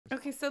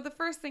Okay, so the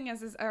first thing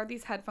is are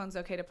these headphones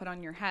okay to put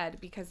on your head?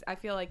 Because I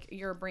feel like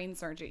you're a brain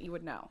surgeon, you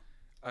would know.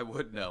 I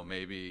would know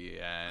maybe,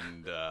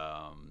 and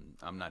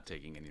I'm not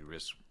taking any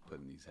risks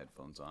putting these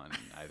headphones on, and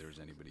neither is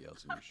anybody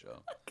else in your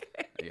show.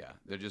 Okay. Yeah,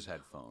 they're just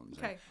headphones.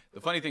 Okay. And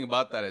the funny thing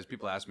about that is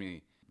people ask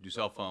me, do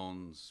cell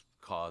phones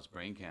cause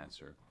brain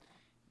cancer?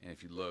 And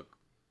if you look,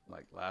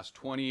 like last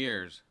 20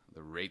 years,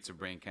 the rates of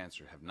brain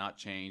cancer have not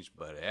changed,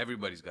 but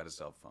everybody's got a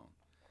cell phone.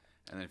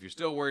 And then if you're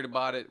still worried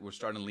about it, we're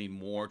starting to lean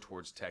more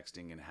towards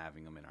texting and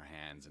having them in our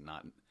hands and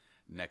not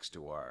next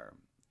to our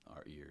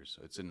ears.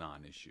 So it's a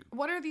non-issue.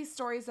 What are these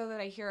stories though that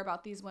I hear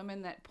about these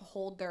women that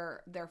hold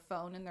their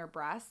phone in their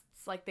breasts?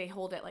 Like they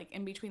hold it like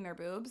in between their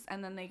boobs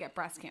and then they get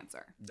breast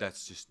cancer.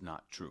 That's just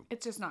not true.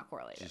 It's just not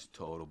correlated. Just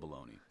total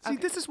baloney. See,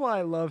 this is why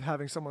I love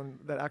having someone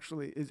that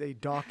actually is a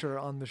doctor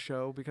on the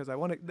show, because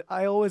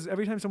I always,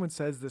 every time someone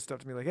says this stuff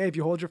to me, like, hey, if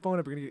you hold your phone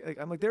up, you're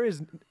gonna I'm like,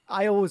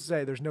 I always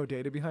say there's no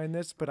data behind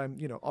this, but I'm,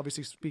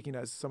 obviously speaking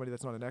as somebody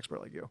that's not an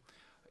expert like you.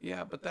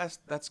 Yeah, but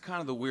that's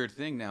kind of the weird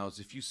thing now is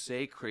if you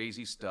say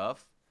crazy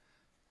stuff,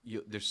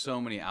 there's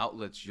so many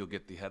outlets you'll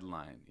get the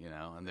headline,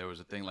 and there was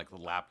a thing like the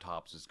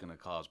laptops is going to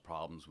cause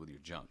problems with your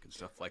junk and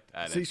stuff like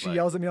that. See, she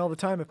yells at me all the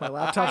time if my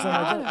laptop's on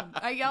my junk.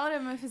 I yell at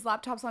him if his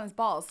laptop's on his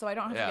balls, so I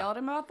don't have to yell at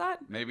him about that.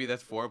 Maybe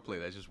that's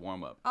foreplay. That's just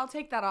warm up. I'll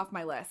take that off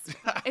my list.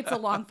 It's a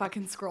long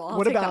fucking scroll. I'll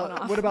What take that one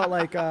off. about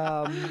like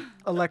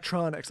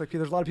electronics? Like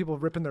there's a lot of people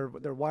ripping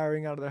their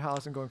wiring out of their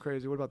house and going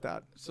crazy. What about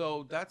that?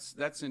 So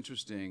that's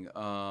interesting.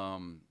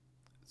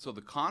 So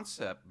the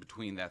concept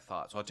between that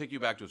thought. So I'll take you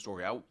back to a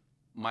story.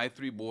 My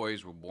 3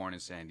 boys were born in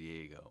San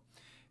Diego,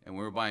 and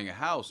we were buying a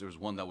house. There was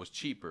one that was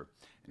cheaper,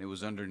 and it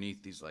was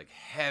underneath these like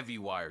heavy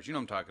wires. You know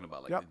what I'm talking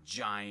about, like the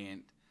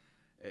giant.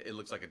 It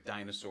looks like a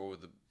dinosaur with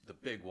the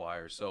big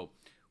wires. So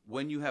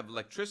when you have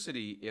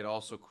electricity, it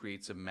also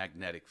creates a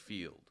magnetic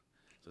field.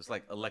 So it's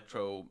like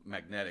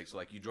electromagnetic. So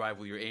like you drive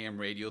with your AM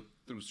radio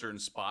through certain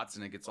spots,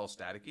 and it gets all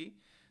staticky.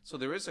 So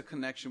there is a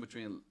connection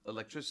between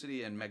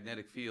electricity and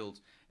magnetic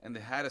fields, and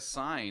they had a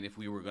sign if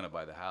we were going to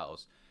buy the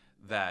house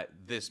that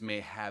this may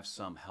have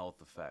some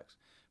health effects.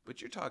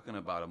 But you're talking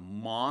about a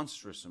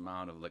monstrous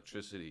amount of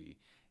electricity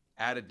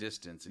at a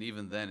distance, and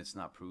even then it's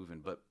not proven.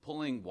 But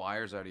pulling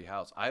wires out of your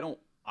house,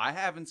 I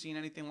haven't seen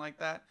anything like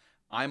that.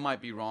 I might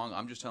be wrong.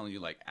 I'm just telling you,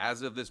 like,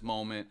 as of this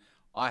moment,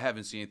 I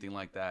haven't seen anything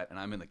like that, and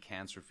I'm in the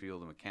cancer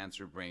field. I'm a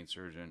cancer brain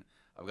surgeon.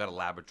 I've got a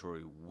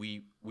laboratory.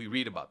 We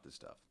read about this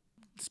stuff.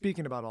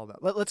 Speaking about all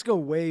that, let's go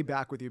way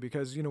back with you,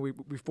 because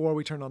before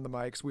we turned on the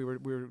mics, we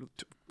were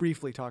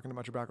briefly talking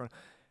about your background.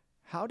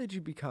 How did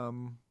you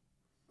become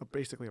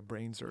basically a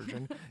brain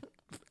surgeon?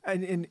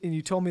 and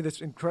you told me this,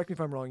 and correct me if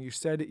I'm wrong, you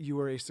said you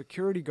were a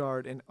security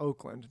guard in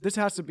Oakland. This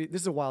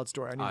is a wild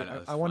story.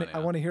 I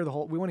want to hear the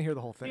whole. We want to hear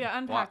the whole thing. Yeah,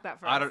 unpack that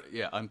for us.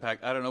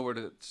 I don't know where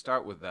to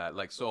start with that.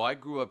 Like, so I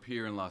grew up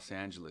here in Los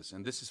Angeles,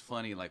 and this is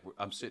funny. Like,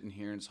 I'm sitting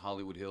here in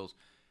Hollywood Hills.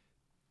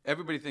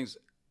 Everybody thinks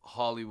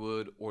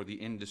Hollywood or the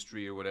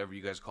industry or whatever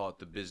you guys call it,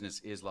 the business,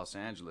 is Los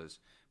Angeles.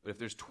 But if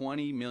there's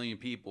 20 million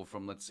people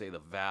from, let's say, the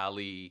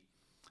Valley,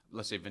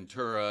 let's say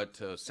Ventura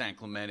to San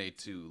Clemente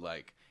to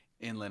like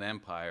Inland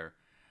Empire,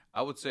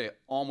 I would say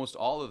almost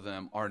all of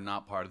them are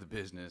not part of the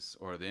business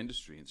or the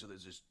industry. And so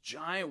there's this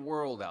giant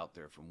world out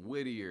there from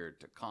Whittier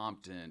to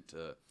Compton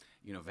to,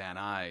 Van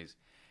Nuys.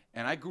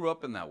 And I grew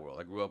up in that world.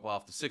 I grew up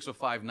off the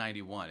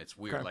 605-91. It's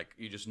weird. Okay. Like,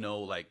 you just know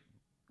like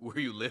where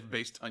you live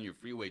based on your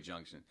freeway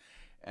junction.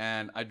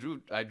 And I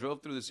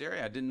drove through this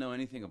area. I didn't know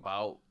anything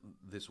about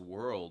this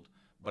world,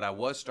 but I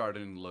was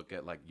starting to look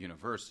at like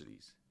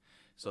universities.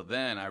 So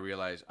then I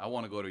realized I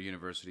want to go to a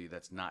university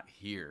that's not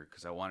here,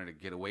 because I wanted to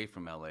get away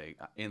from LA.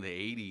 In the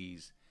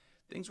 80s,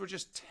 things were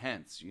just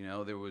tense.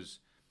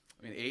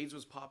 AIDS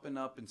was popping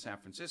up in San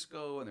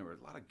Francisco, and there were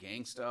a lot of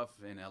gang stuff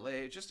in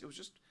LA. It was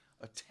just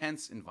a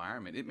tense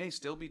environment. It may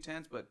still be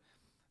tense, but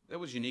that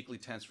was uniquely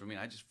tense for me.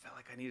 I just felt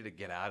like I needed to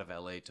get out of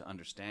LA to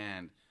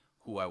understand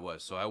who I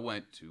was. So I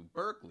went to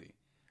Berkeley.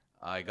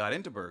 I got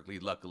into Berkeley,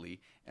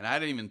 luckily, and I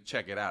didn't even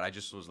check it out. I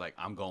just was like,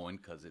 I'm going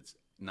because it's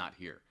not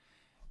here.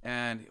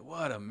 And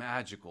what a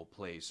magical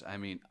place. I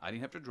mean, I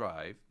didn't have to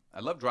drive. I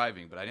love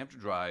driving, but I didn't have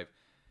to drive.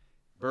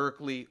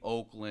 Berkeley,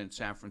 Oakland,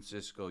 San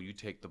Francisco, you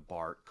take the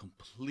BART,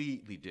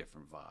 completely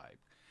different vibe.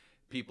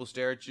 People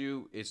stare at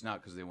you, it's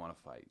not because they want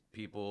to fight.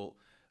 People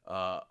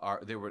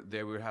they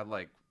would have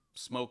like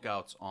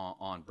smokeouts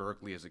on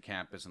Berkeley as a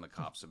campus, and the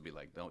cops would be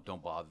like,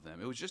 don't bother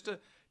them. It was just a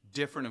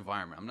different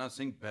environment. I'm not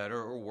saying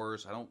better or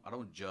worse. I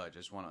don't judge. I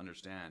just want to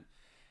understand.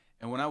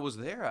 And when I was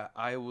there,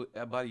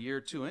 about a year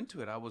or two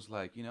into it, I was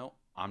like,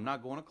 I'm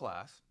not going to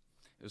class.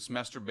 It was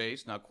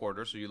semester-based, not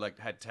quarter, so you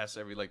had tests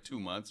every 2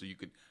 months, so you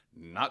could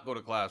not go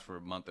to class for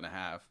a month and a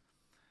half,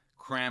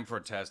 cram for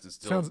a test, and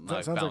still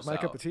sounds like my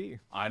cup of tea.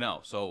 I know.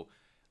 So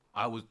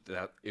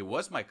it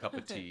was my cup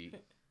of tea,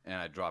 and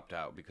I dropped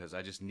out because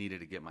I just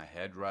needed to get my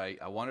head right.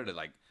 I wanted to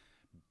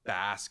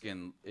bask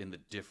in the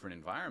different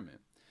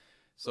environment.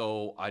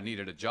 So I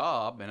needed a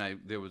job, and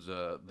there was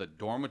the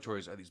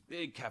dormitories are these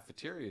big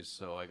cafeterias,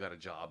 so I got a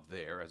job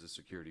there as a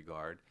security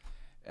guard.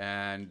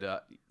 And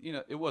you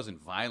know, it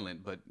wasn't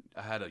violent, but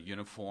I had a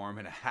uniform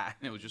and a hat,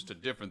 and it was just a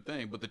different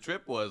thing. But the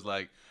trip was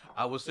like,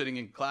 I was sitting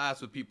in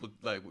class with people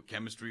like with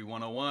chemistry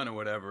 101 or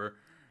whatever,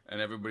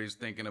 and everybody's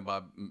thinking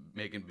about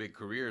making big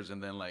careers,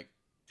 and then like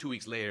 2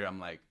 weeks later, I'm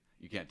like,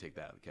 you can't take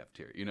that out of the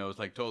cafeteria. You know, it's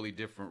like totally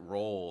different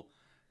role.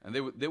 And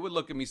they would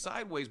look at me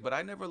sideways, but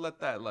I never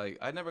let that, like,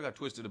 I never got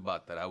twisted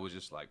about that. I was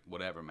just like,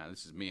 whatever, man,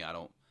 this is me. I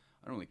don't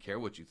really care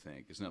what you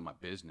think. It's none of my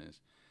business.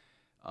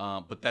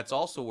 But that's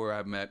also where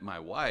I met my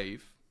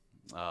wife.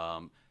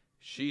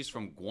 She's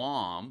from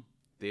Guam.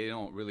 They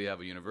don't really have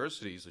a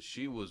university, so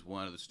she was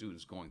one of the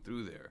students going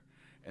through there.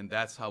 And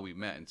that's how we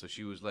met. And so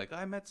she was like,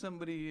 I met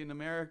somebody in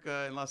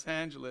America, in Los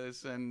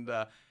Angeles, and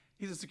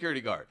he's a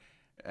security guard.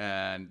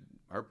 And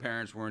her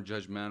parents weren't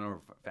judgmental,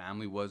 her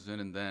family wasn't,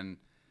 and then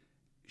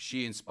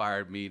she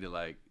inspired me to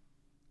like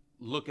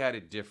look at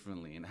it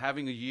differently. And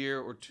having a year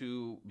or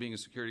two being a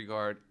security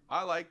guard,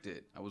 I liked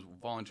it. I was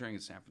volunteering in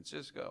San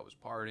Francisco, I was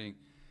partying,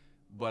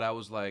 but I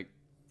was like,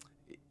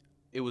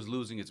 it was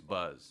losing its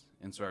buzz.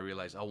 And so I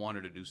realized I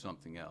wanted to do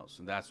something else.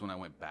 And that's when I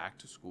went back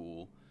to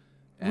school.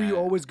 Were you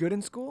always good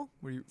in school?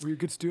 Were you a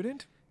good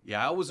student?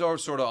 Yeah, I was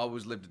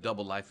always lived a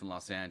double life in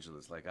Los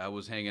Angeles. Like I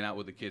was hanging out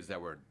with the kids that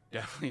were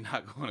definitely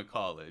not going to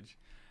college.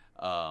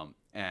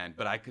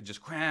 But I could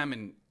just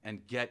cram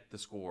and get the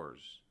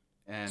scores.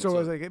 And so it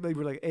was like you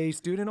were like A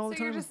student all the So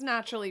time? you're just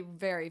naturally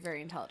very,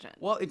 very intelligent.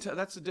 Well,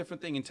 that's a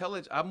different thing.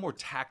 I'm more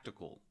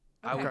tactical.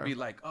 I would be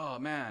like, oh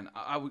man,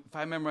 if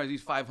I memorize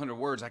these 500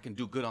 words, I can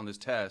do good on this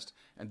test,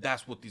 and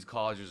that's what these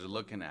colleges are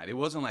looking at. It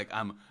wasn't like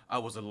I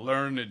was a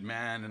learned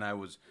man and I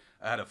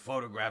had a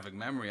photographic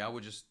memory. I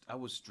was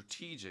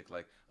strategic.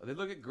 Like they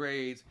look at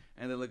grades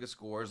and they look at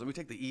scores. Let me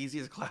take the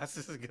easiest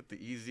classes and get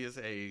the easiest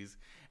A's,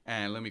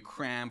 and let me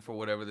cram for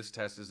whatever this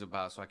test is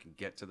about so I can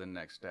get to the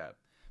next step.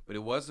 But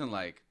it wasn't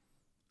like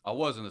I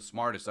wasn't the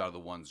smartest out of the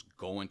ones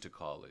going to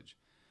college.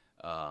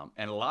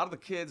 And a lot of the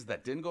kids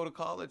that didn't go to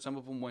college, some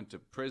of them went to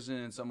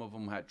prison, some of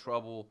them had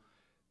trouble.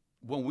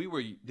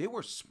 They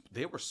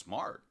were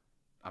smart.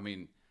 I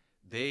mean,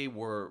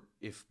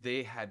 if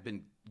they had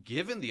been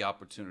given the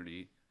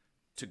opportunity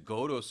to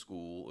go to a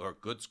school or a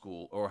good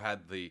school, or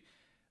had the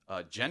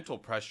gentle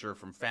pressure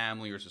from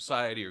family or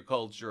society or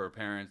culture or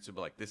parents to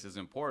be like, this is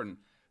important,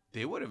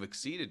 they would have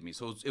exceeded me.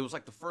 So it was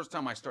like the first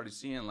time I started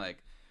seeing like,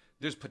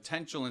 there's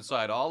potential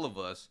inside all of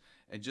us,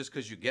 and just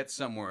because you get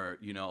somewhere,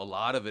 you know, a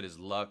lot of it is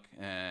luck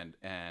and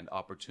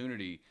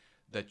opportunity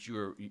that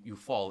you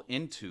fall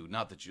into.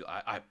 Not that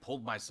I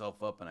pulled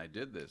myself up and I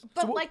did this.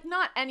 But like,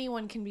 not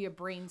anyone can be a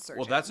brain surgeon.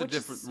 Well, that's a which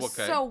different. Is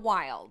okay. So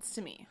wild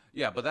to me.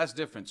 Yeah, but that's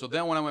different. So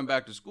then when I went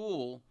back to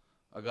school,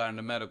 I got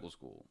into medical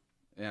school,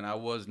 and I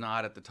was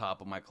not at the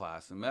top of my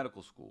class in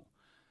medical school.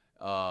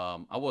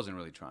 I wasn't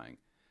really trying.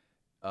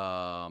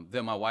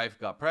 Then my wife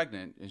got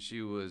pregnant, and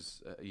she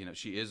was,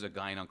 she is a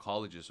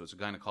gynecologist. So it's a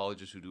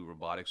gynecologist who do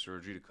robotic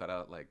surgery to cut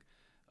out like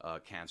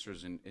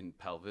cancers in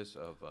pelvis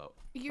of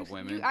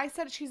women. I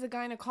said she's a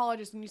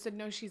gynecologist, and you said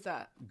no, she's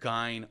a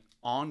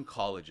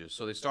gyne-oncologist.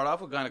 So they start off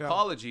with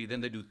gynecology,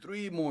 then they do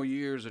 3 more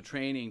years of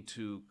training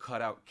to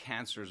cut out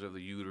cancers of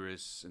the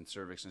uterus and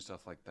cervix and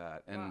stuff like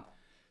that. And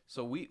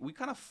so we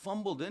kind of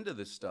fumbled into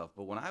this stuff.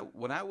 But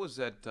when I was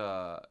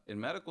in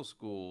medical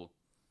school,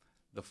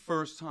 the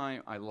first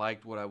time I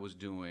liked what I was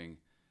doing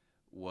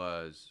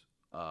was,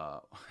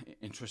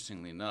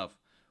 interestingly enough,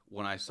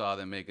 when I saw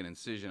them make an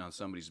incision on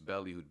somebody's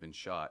belly who'd been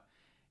shot.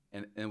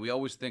 And we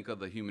always think of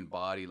the human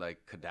body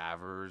like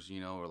cadavers,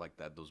 or like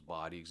those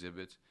body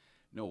exhibits.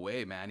 No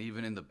way, man.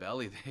 Even in the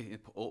belly, they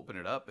open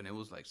it up, and it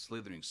was like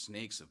slithering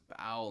snakes of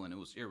bowel, and it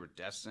was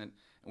iridescent.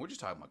 And we're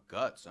just talking about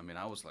guts. I mean,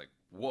 I was like,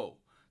 whoa.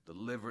 The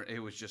liver, it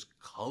was just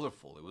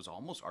colorful. It was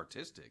almost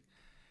artistic.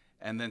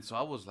 And then so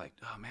I was like,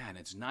 oh, man,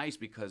 it's nice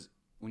because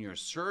when you're a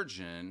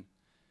surgeon,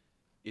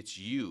 it's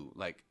you.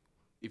 Like,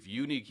 if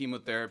you need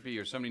chemotherapy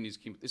or somebody needs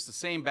chemotherapy, it's the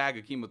same bag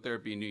of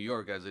chemotherapy in New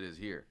York as it is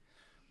here.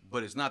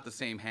 But it's not the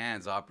same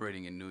hands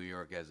operating in New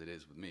York as it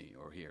is with me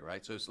or here,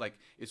 right? So it's like,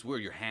 it's where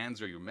your hands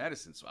are your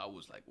medicine. So I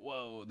was like,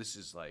 whoa, this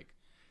is like,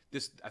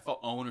 I felt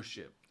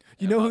ownership.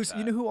 You know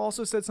who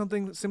also said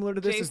something similar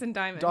to this? Jason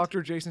Diamond.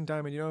 Dr. Jason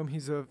Diamond. You know him?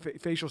 He's a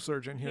facial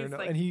surgeon here. He's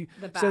like and he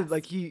the said best.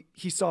 like he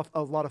saw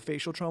a lot of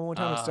facial trauma one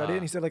time and studied it,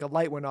 and he said like a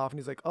light went off and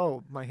he's like,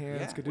 oh, my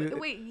hands could do it.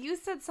 Wait, you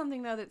said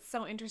something though that's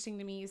so interesting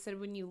to me. You said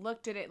when you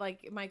looked at it,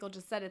 like Michael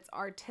just said, it's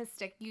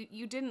artistic.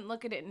 You didn't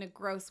look at it in a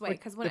gross way,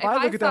 because if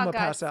I look at that, I'm gonna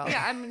pass out.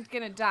 Yeah, I'm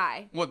gonna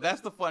die. Well,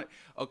 that's the fun.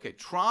 Okay,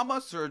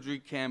 trauma surgery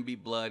can be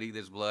bloody.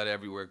 There's blood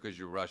everywhere because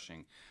you're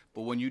rushing.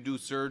 But when you do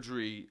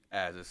surgery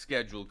as a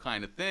scheduled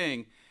kind of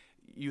thing,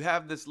 you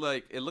have this,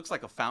 like, it looks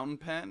like a fountain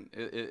pen.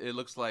 It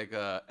looks like,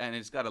 and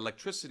it's got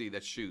electricity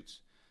that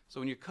shoots.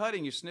 So when you're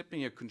cutting, you're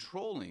snipping, you're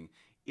controlling,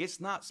 it's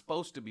not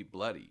supposed to be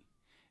bloody.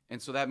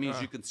 And so that means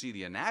you can see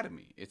the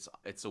anatomy.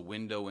 It's a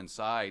window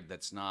inside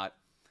that's not,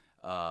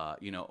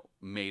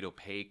 made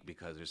opaque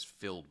because it's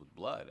filled with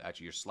blood.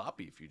 Actually, you're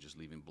sloppy if you're just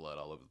leaving blood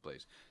all over the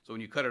place. So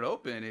when you cut it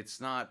open,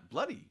 it's not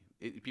bloody.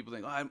 People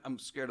think, oh, I'm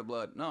scared of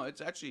blood. No,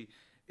 it's actually,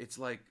 it's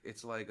like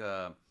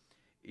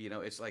You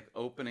know, it's like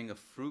opening a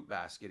fruit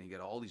basket and you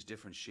get all these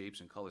different shapes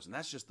and colors, and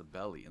that's just the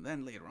belly. And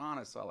then later on,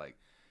 I saw like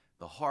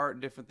the heart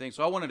and different things.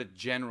 So I wanted a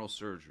general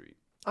surgery.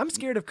 I'm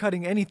scared of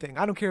cutting anything.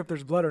 I don't care if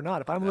there's blood or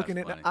not. If I'm looking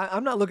at, funny.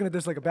 I'm not looking at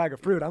this like a bag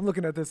of fruit. I'm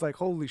looking at this like,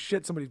 holy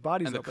shit, somebody's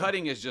body's And the open.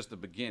 cutting is just the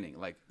beginning.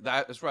 Like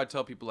that's where I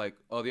tell people like,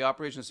 oh, the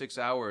operation is 6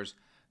 hours.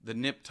 The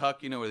nip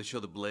tuck, you know, where they show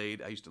the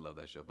blade. I used to love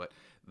that show, but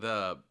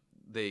the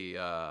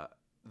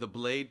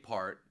blade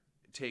part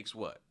takes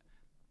what?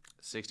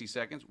 60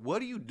 seconds.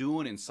 What are you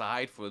doing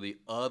inside for the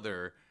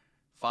other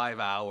 5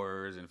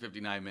 hours and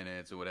 59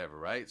 minutes or whatever,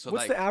 right? So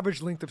what's like, the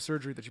average length of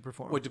surgery that you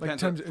perform? Well, it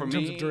depends like for in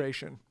terms me, of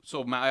duration.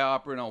 So my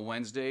operating on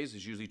Wednesdays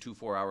is usually 2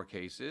 4-hour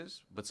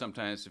cases, but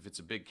sometimes if it's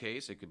a big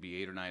case, it could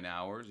be 8 or 9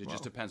 hours. It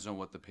just depends on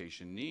what the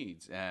patient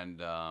needs.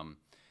 And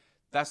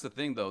that's the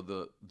thing, though.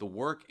 The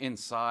work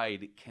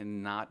inside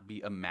cannot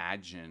be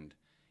imagined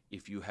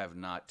if you have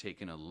not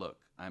taken a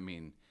look. I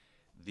mean,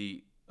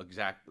 the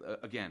exact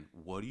again,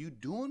 what are you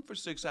doing for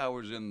 6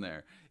 hours in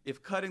there?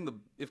 If cutting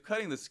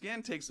the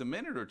skin takes a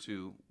minute or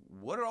two,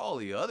 what are all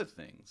the other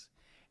things?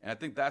 And I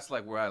think that's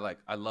like where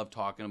I love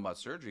talking about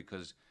surgery,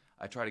 because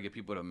I try to get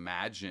people to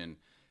imagine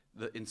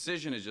the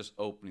incision is just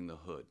opening the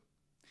hood.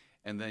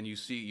 And then you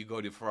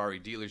go to a Ferrari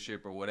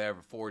dealership or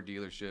whatever, Ford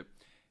dealership,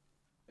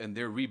 and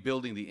they're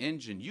rebuilding the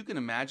engine. You can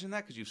imagine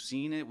that because you've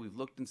seen it. We've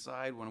looked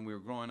inside when we were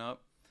growing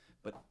up.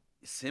 But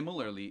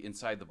similarly,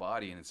 inside the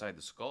body and inside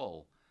the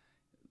skull,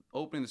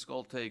 opening the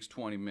skull takes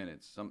 20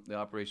 minutes. The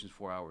operation is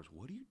 4 hours.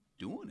 What are you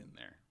doing in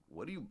there?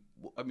 What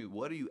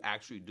are you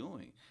actually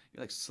doing?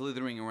 You're like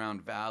slithering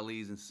around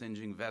valleys and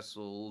singeing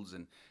vessels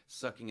and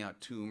sucking out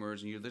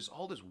tumors. And there's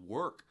all this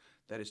work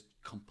that is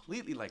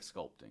completely like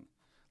sculpting.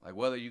 Like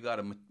whether you got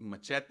a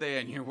machete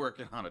and you're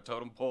working on a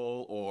totem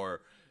pole,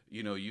 or,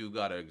 you know, you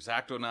got an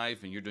X-Acto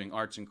knife and you're doing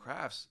arts and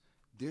crafts.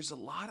 There's a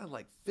lot of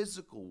like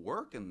physical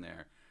work in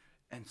there.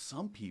 And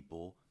some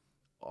people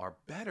are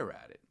better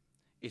at it.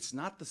 It's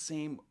not the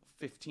same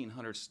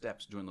 1,500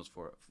 steps doing those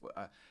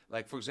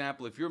like, for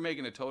example, if you're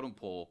making a totem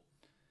pole,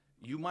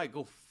 you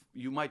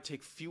might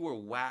take fewer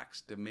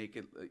wax to make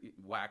it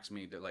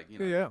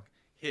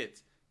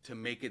hit to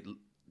make it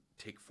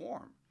take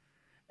form.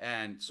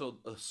 And so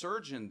a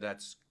surgeon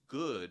that's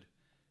good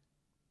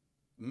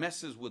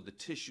messes with the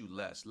tissue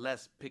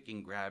less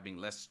picking, grabbing,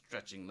 less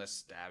stretching, less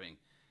stabbing.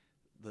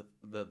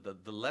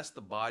 The less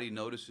the body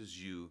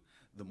notices you,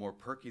 the more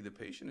perky the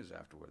patient is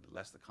afterward, the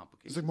less the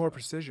complications. It's like more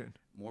precision.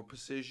 More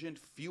precision,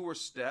 fewer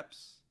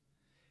steps,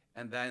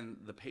 and then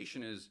the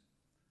patient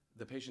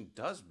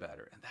does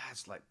better, and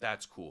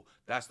that's cool.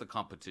 That's the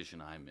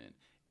competition I'm in.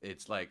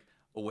 It's like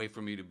a way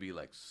for me to be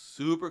like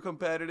super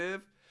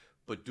competitive,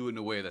 but do it in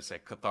a way that's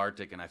like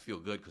cathartic, and I feel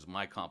good because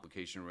my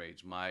complication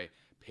rates, my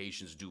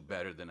patients do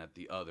better than at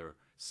the other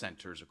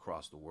centers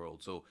across the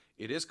world. So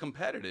it is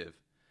competitive,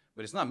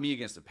 but it's not me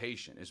against the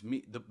patient. It's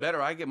me. The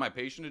better I get my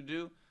patient to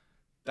do,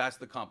 that's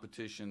the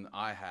competition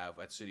I have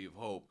at City of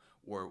Hope,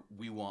 where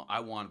I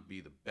want to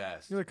be the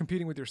best. You're like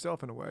competing with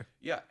yourself in a way.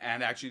 Yeah,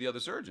 and actually the other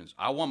surgeons.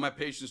 I want my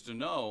patients to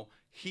know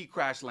he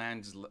crash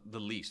lands the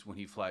least when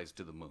he flies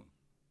to the moon.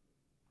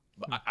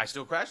 But I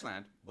still crash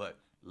land, but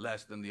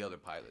less than the other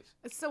pilots.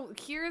 So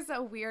here's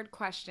a weird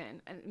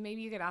question, and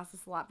maybe you get asked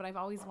this a lot, but I've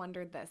always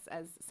wondered this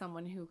as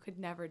someone who could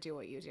never do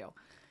what you do.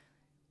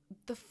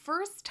 The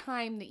first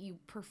time that you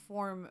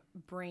perform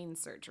brain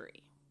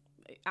surgery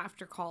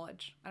after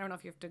college, I don't know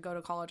if you have to go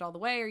to college all the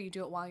way or you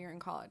do it while you're in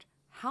college,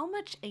 how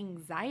much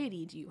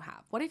anxiety do you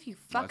have? What if you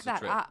fuck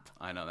that up?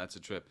 I know, that's a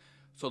trip.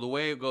 So the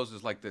way it goes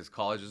is like this.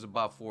 College is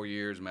about 4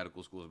 years.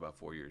 Medical school is about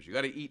 4 years. You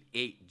got to eat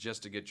 8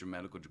 just to get your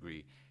medical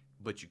degree,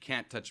 but you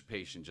can't touch a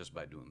patient just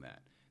by doing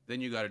that.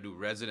 Then you got to do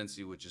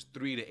residency, which is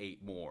 3 to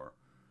 8 more.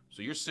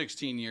 So you're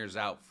 16 years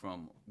out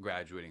from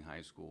graduating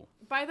high school.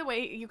 By the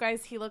way, you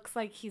guys, he looks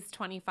like he's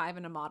 25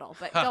 and a model.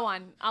 But go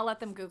on. I'll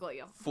let them Google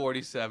you.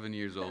 47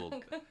 years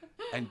old.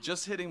 And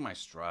just hitting my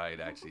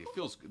stride, actually.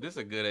 This is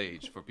a good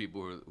age for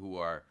people who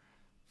are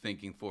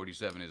thinking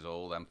 47 is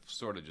old. I'm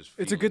sort of just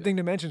feeling It's a good thing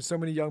to mention. So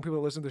many young people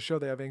that listen to the show,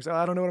 they have anxiety.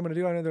 I don't know what I'm going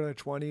to do. I know they're in their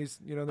 20s.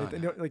 You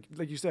know,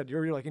 like you said,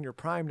 you're like in your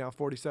prime now,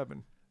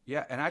 47.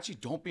 Yeah, and actually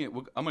I'm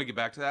going to get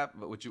back to that,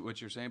 but what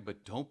you're saying,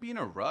 but don't be in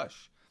a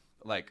rush.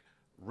 Like,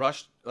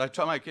 I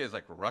tell my kids,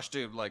 like, rush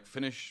to like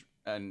finish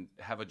and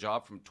have a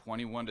job from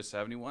 21 to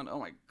 71. Oh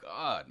my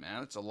God,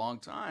 man, that's a long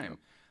time.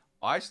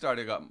 I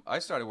started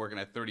working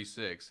at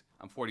 36.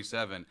 I'm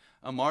 47.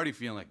 I'm already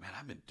feeling like, man,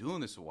 I've been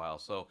doing this a while.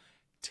 So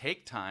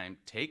take time,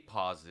 take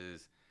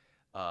pauses,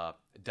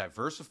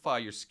 diversify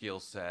your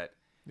skill set,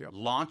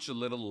 launch a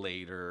little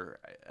later.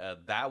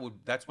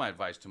 That's my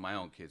advice to my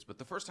own kids. But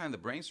the first time the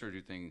brain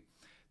surgery thing,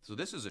 so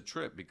this is a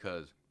trip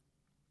because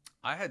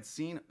I had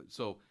seen,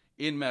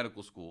 in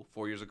medical school,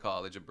 4 years of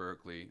college at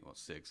Berkeley,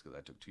 6 because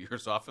I took 2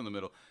 years off in the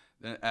middle.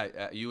 Then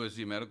at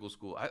USC Medical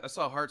School, I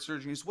saw heart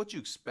surgery. It's what you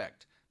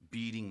expect.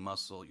 Beating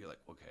muscle. You're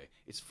like, okay,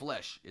 it's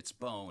flesh, it's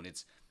bone.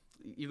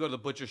 You go to the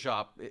butcher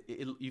shop,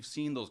 you've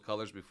seen those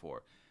colors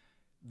before.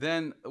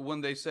 Then when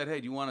they said, hey,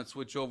 do you want to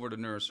switch over to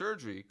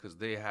neurosurgery? Because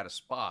they had a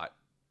spot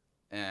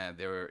and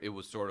it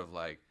was sort of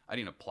like I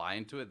didn't apply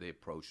into it. They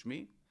approached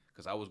me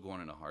because I was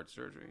going into heart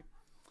surgery.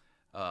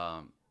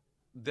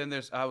 Then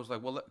I was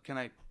like, well, can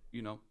I,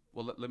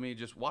 let me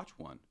just watch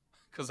one,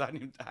 because I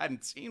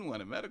hadn't seen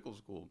one in medical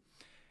school.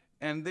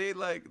 And they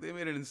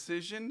made an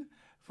incision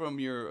from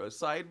your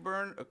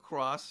sideburn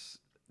across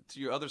to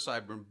your other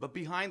sideburn, but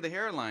behind the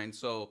hairline,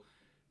 so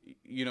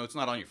it's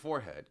not on your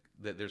forehead.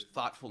 That there's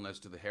thoughtfulness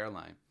to the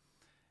hairline.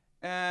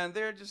 And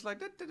they're just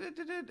like,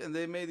 and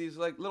they made these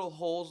like little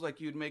holes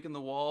like you'd make in the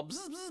wall,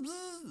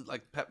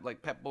 like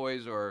Pep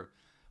Boys or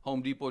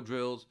Home Depot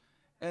drills.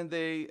 And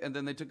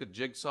then they took a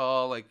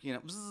jigsaw, like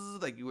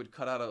you would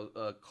cut out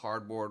a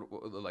cardboard,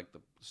 like the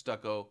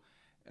stucco,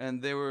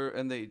 and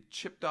they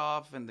chipped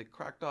off and they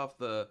cracked off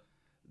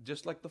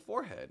just like the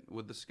forehead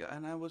with the skin.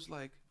 And I was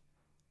like,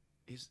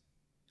 is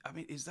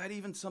that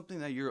even something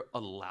that you're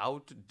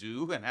allowed to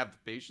do and have the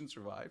patient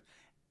survive?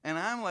 And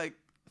I'm like,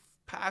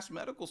 past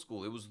medical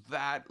school, it was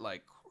that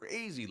like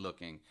crazy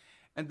looking.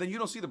 And then you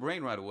don't see the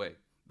brain right away.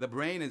 The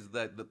brain is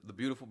the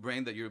beautiful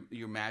brain that you're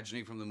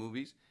imagining from the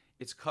movies.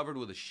 It's covered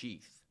with a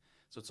sheath.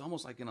 So it's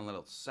almost like in a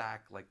little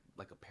sack, like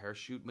a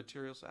parachute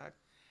material sack.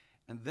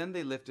 And then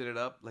they lifted it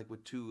up like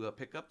with two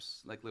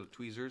pickups, like little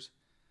tweezers.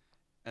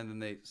 And then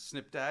they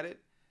snipped at it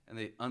and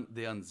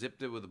they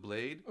unzipped it with a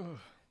blade. Ugh.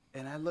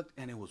 And I looked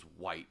and it was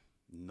white.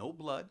 No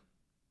blood.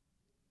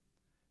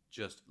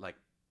 Just like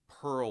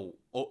pearl,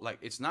 like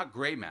it's not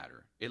gray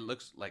matter. It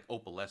looks like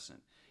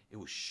opalescent. It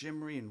was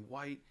shimmery and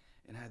white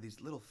and had these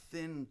little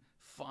thin,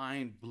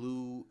 fine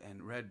blue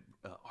and red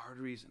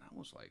arteries. And I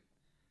was like,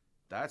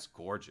 that's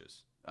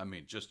gorgeous. I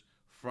mean, just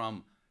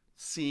from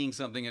seeing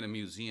something in a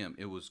museum,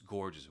 it was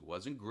gorgeous. It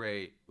wasn't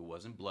gray. It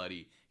wasn't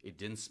bloody. It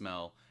didn't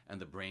smell.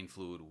 And the brain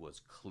fluid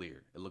was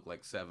clear. It looked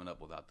like 7-Up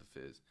without the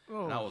fizz.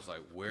 Oh, and I was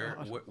like,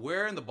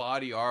 where in the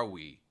body are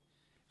we?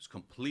 It was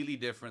completely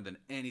different than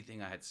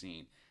anything I had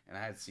seen. And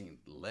I had seen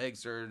leg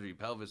surgery,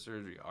 pelvis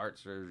surgery, heart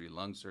surgery,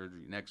 lung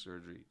surgery, neck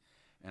surgery.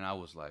 And I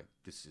was like,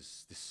 this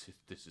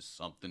is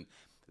something.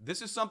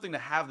 This is something to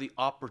have the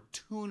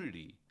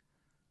opportunity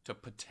to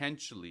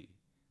potentially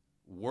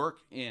work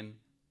in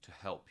to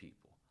help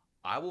people.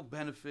 I will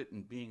benefit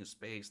in being a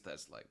space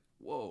that's like,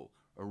 whoa,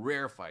 a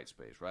rarefied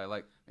space, right?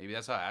 Like maybe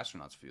that's how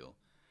astronauts feel.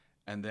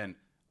 And then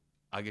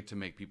I get to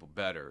make people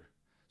better.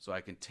 So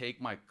I can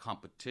take my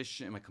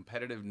competition, my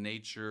competitive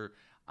nature,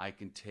 I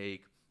can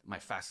take my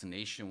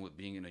fascination with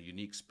being in a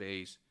unique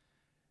space,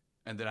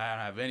 and then I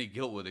don't have any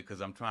guilt with it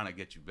because I'm trying to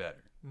get you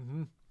better.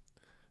 Mm-hmm.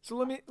 So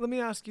let me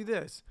ask you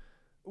this: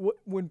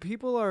 when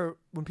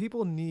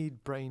people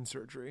need brain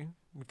surgery,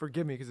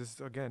 forgive me because this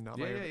is again not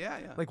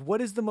yeah. Like,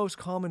 what is the most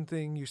common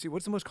thing you see?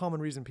 What's the most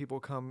common reason people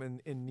come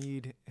and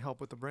need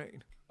help with the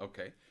brain?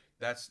 Okay,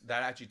 that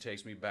actually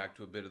takes me back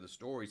to a bit of the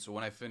story. So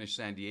when I finished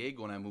San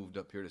Diego and I moved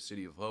up here to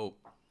City of Hope,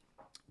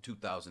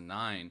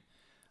 2009.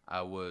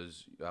 I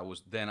was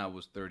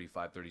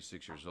 35,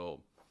 36 years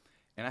old.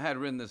 And I had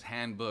written this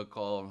handbook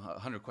called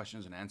 100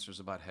 Questions and Answers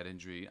About Head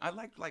Injury. I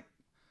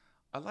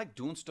like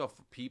doing stuff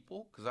for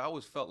people because I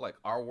always felt like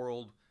our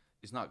world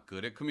is not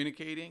good at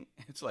communicating.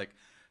 It's like,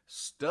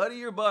 study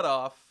your butt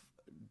off,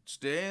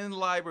 stay in the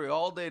library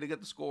all day to get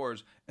the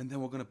scores, and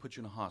then we're going to put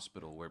you in a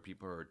hospital where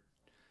people are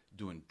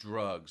doing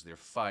drugs, they're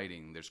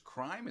fighting, there's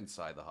crime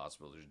inside the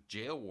hospital, there's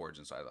jail wards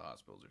inside the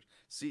hospital, there's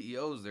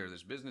CEOs there,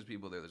 there's business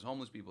people there, there's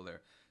homeless people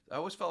there. I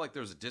always felt like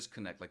there was a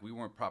disconnect, like we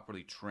weren't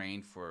properly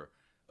trained for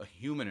a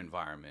human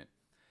environment.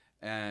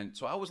 And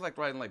so I was like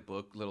writing like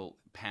little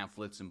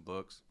pamphlets and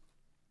books.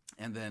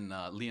 And then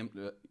Liam,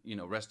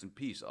 rest in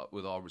peace,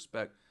 with all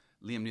respect,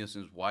 Liam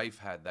Nielsen's wife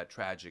had that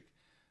tragic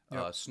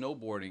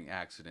snowboarding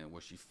accident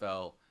where she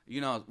fell.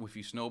 You know, if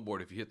you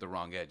snowboard, if you hit the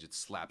wrong edge, it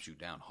slaps you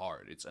down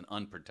hard. It's an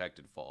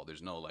unprotected fall.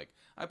 There's no like,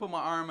 I put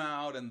my arm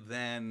out and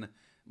then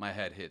my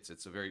head hits.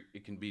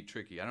 It can be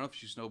tricky. I don't know if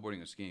she's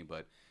snowboarding or skiing,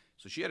 but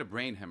so she had a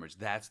brain hemorrhage.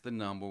 That's the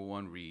number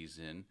one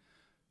reason.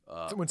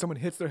 So when someone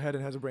hits their head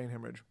and has a brain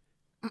hemorrhage.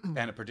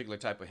 And a particular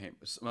type of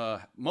hemorrhage.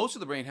 Most of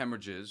the brain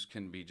hemorrhages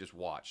can be just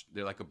watched.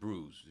 They're like a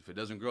bruise. If it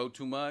doesn't grow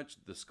too much,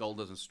 the skull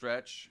doesn't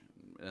stretch,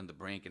 and the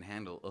brain can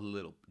handle a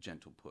little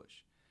gentle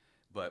push.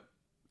 But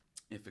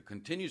if it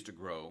continues to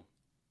grow,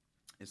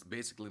 it's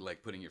basically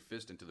like putting your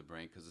fist into the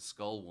brain because the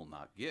skull will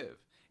not give.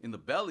 In the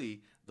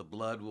belly, the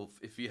blood will,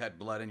 if you had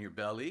blood in your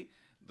belly,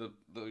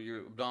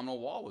 your abdominal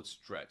wall would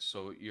stretch.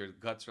 So your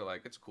guts are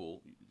like, it's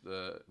cool,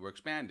 we're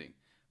expanding.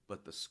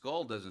 But the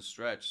skull doesn't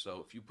stretch,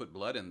 so if you put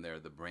blood in there,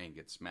 the brain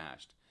gets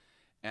smashed.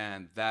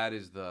 And that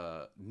is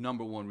the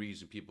number one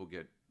reason people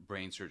get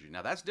brain surgery.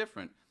 Now, that's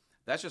different.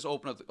 That's just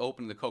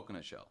opening the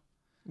coconut shell.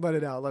 Let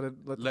it out.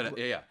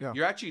 Yeah.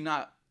 You're actually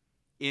not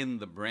in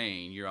the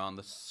brain. You're on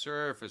the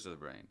surface of the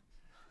brain.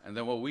 And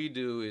then what we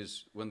do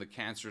is when the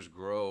cancers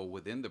grow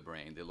within the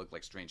brain, they look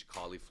like strange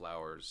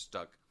cauliflowers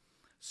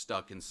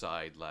stuck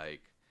inside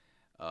like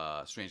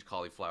strange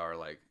cauliflower,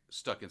 like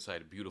stuck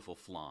inside a beautiful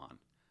flan.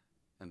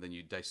 And then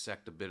you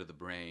dissect a bit of the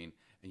brain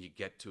and you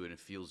get to it and it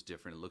feels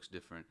different, it looks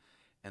different.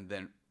 And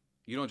then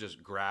you don't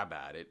just grab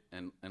at it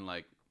and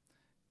like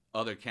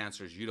other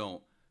cancers, you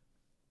don't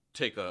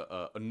take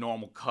a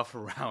normal cuff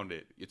around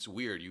it. It's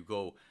weird. You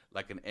go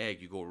like an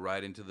egg. You go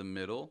right into the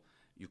middle.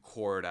 You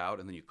core it out,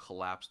 and then you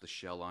collapse the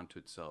shell onto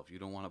itself. You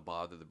don't want to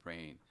bother the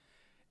brain.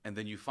 And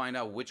then you find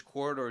out which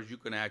corridors you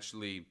can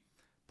actually,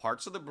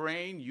 parts of the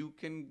brain you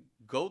can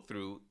go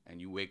through,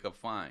 and you wake up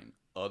fine.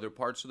 Other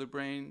parts of the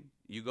brain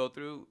you go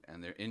through,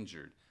 and they're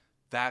injured.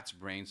 That's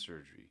brain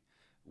surgery.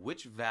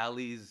 Which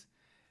valleys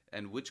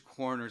and which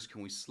corners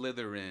can we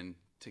slither in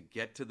to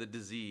get to the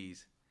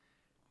disease,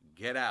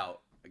 get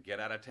out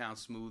of town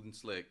smooth and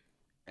slick,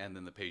 and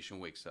then the patient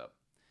wakes up.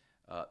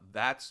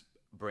 That's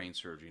brain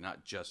surgery,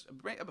 not just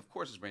brain. Of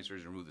course, it's brain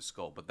surgery to remove the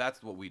skull, but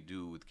that's what we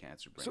do with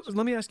cancer brain surgery.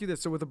 Let me ask you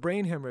this: so with a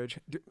brain hemorrhage,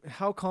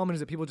 how common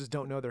is it people just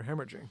don't know they're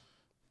hemorrhaging?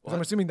 Well,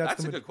 I'm assuming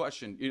that's a good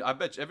question. I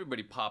bet you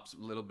everybody pops a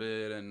little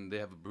bit and they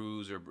have a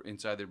bruise or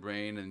inside their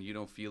brain and you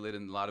don't feel it,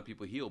 and a lot of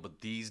people heal.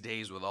 But these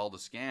days with all the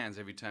scans,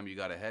 every time you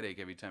got a headache,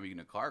 every time you get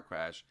in a car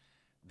crash,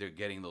 they're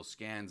getting those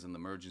scans in the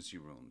emergency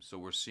room. So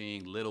we're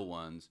seeing little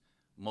ones.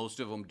 Most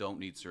of them don't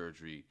need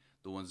surgery.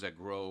 The ones that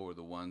grow or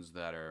the ones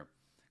that are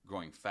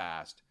growing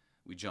fast,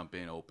 we jump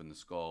in, open the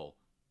skull,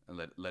 and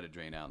let it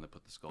drain out, and then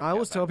put the skull. I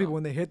always tell people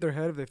when they hit their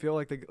head, if they feel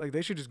like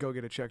they should just go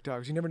get it checked out,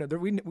 because you never know.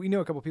 We know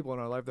a couple people in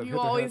our life that you hit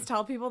their always head.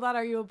 tell people that.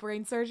 Are you a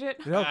brain surgeon?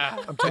 No,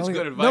 I'm telling you. That's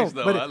good advice,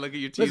 no, though. But Look at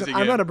you teasing listen,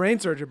 I'm not a brain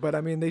surgeon, but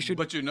I mean they should.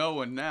 But you know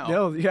one now.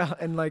 No, yeah,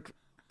 and like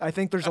I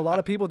think there's a lot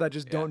of people that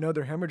just don't know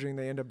they're hemorrhaging.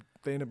 They end up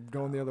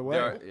going the other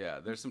way.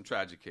 There's some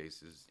tragic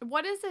cases.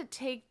 What does it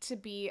take to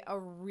be a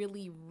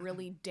really,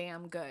 really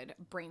damn good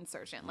brain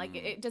surgeon?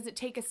 Like, does it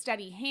take a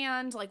steady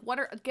hand? Like,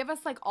 give us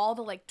like all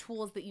the like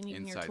tools that you need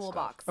in your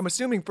toolbox. I'm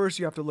assuming first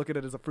you have to look at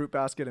it as a fruit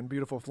basket and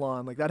beautiful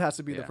flan. Like that has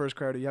to be the first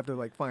criteria. You have to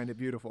like find it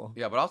beautiful.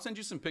 Yeah, but I'll send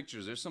you some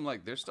pictures. There's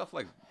stuff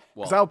like,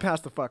 well, because I'll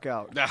pass the fuck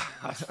out.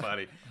 That's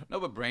funny. No,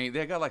 but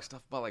they got like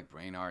stuff about like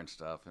brain art and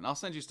stuff, and I'll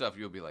send you stuff.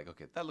 You'll be like,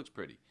 okay, that looks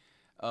pretty.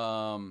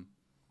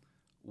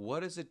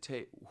 What does it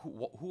take?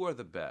 Who are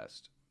the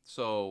best?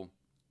 So,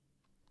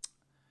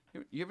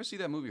 you ever see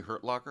that movie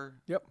Hurt Locker?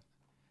 Yep.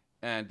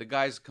 And the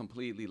guy's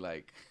completely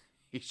like,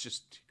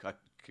 he's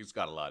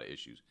got a lot of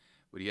issues,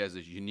 but he has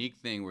this unique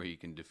thing where he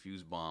can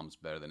defuse bombs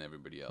better than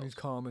everybody else. He's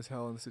calm as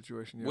hell in the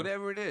situation. Yeah.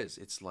 Whatever it is,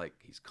 it's like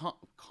he's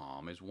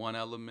calm is one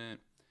element.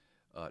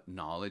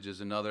 Knowledge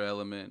is another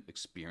element.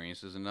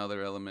 Experience is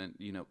another element.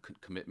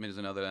 Commitment is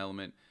another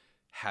element.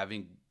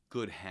 Having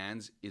good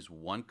hands is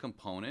one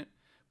component,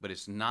 but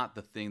it's not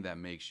the thing that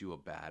makes you a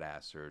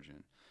badass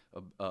surgeon.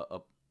 A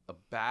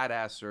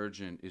badass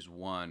surgeon is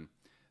one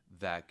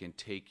that can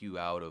take you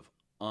out of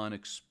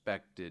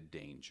unexpected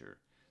danger.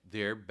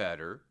 They're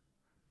better.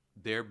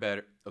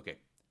 Okay,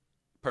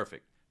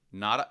 perfect.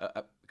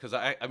 Not because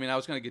I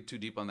was going to get too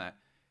deep on that.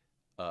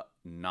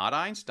 Not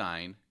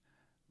Einstein,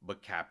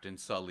 but Captain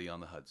Sully on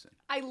the Hudson.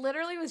 I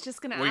literally was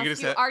just going to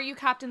ask you, are you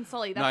Captain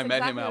Sully? That's I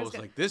met him and I was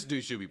like, this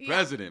dude should be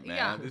president, man.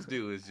 Yeah. This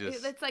dude is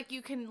just... It's like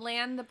you can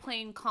land the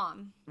plane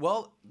calm.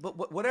 Well,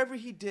 but whatever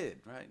he did,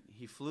 right?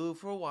 He flew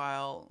for a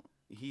while.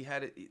 He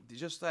had it,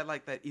 just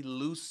that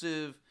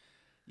elusive,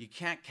 you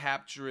can't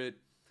capture it.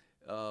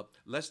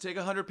 Let's take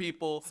 100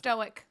 people.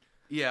 Stoic.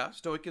 Yeah,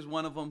 stoic is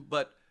one of them.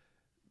 But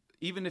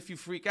even if you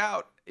freak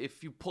out,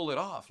 if you pull it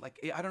off, like,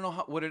 I don't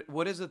know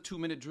what is a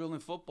 2-minute drill in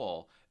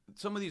football?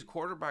 Some of these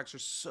quarterbacks are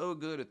so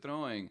good at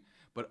throwing,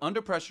 but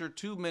under pressure,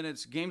 2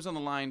 minutes, games on the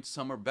line,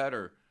 some are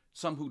better,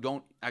 some who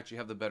don't actually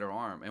have the better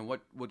arm. And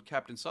what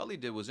Captain Sully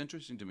did was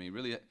interesting to me,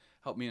 really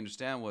helped me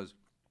understand was,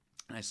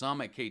 and I saw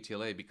him at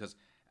KTLA because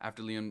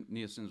after Liam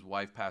Neeson's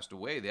wife passed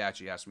away, they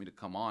actually asked me to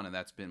come on, and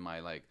that's been my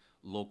like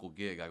local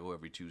gig. I go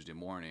every Tuesday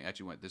morning. I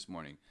actually went this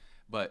morning.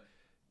 But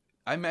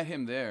I met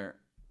him there,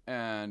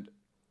 and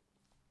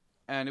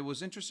it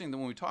was interesting that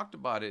when we talked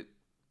about it,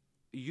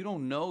 you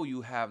don't know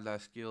you have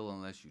that skill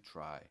unless you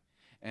try.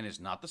 And it's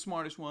not the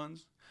smartest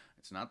ones.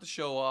 It's not the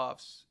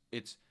show-offs.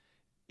 It's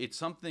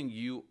something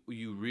you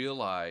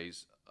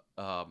realize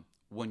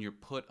when you're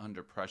put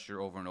under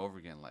pressure over and over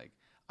again. Like,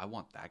 I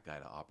want that guy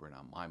to operate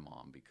on my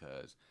mom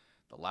because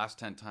the last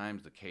 10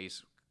 times the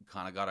case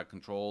kind of got out of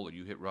control or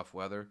you hit rough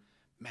weather,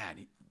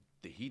 man,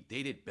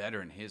 they did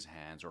better in his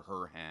hands or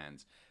her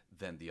hands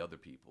than the other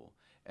people.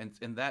 And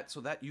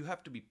that you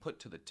have to be put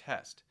to the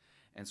test.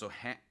 And so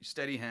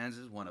steady hands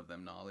is one of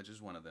them. Knowledge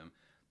is one of them.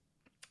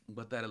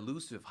 But that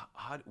elusive,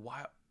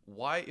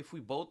 why if we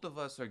both of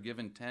us are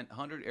given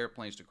 100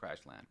 airplanes to crash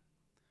land,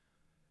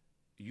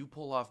 you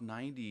pull off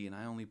 90 and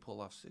I only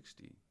pull off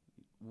 60.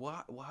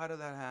 How did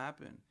that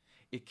happen?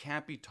 It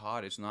can't be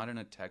taught. It's not in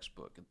a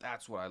textbook.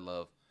 That's what I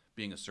love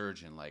being a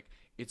surgeon. Like,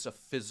 it's a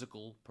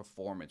physical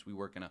performance. We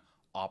work in an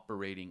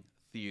operating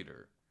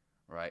theater,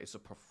 right? It's a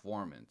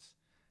performance.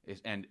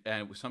 And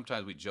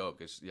sometimes we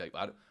joke. It's like,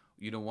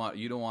 you don't want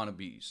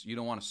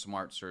a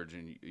smart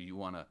surgeon. You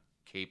want a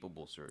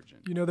capable surgeon.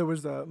 You know, there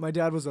was my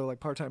dad was a like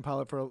part-time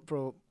pilot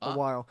for a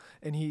while,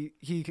 and he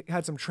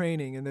had some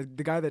training, and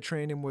the guy that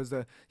trained him was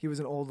he was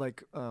an old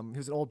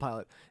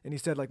pilot, and he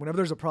said like whenever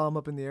there's a problem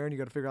up in the air and you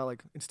got to figure out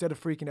like instead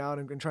of freaking out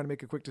and trying to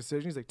make a quick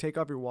decision, he's like take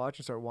off your watch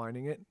and start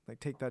winding it, like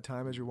take that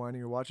time as you're winding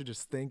your watch and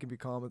just think and be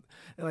calm.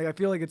 And like I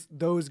feel like it's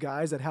those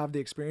guys that have the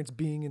experience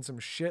being in some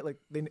shit, like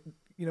they,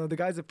 you know, the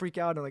guys that freak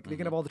out and like they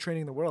can have all the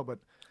training in the world, but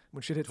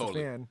when shit hits the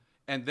fan.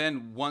 And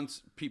then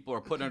once people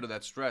are put under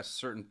that stress,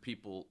 certain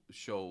people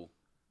show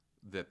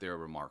that they're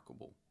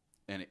remarkable.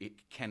 And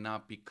it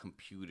cannot be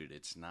computed.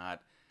 It's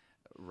not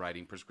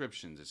writing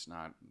prescriptions. It's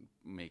not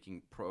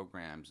making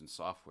programs and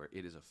software.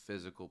 It is a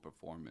physical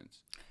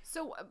performance.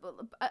 So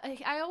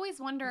I always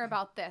wonder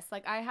about this.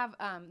 Like I have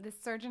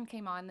this surgeon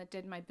came on that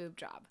did my boob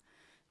job.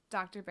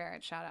 Dr.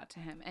 Barrett, shout out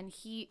to him. And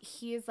he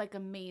is like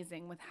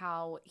amazing with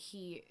how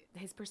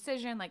his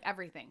precision, like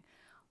everything.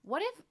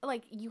 What if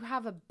like you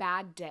have a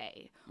bad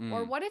day,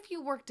 or what if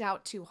you worked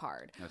out too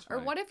hard, or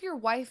what if your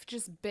wife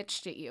just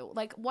bitched at you?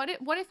 Like what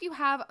if you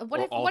have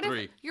what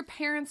if your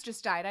parents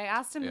just died? I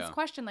asked him this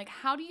question, like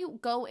how do you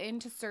go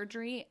into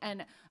surgery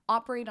and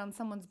operate on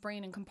someone's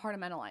brain and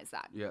compartmentalize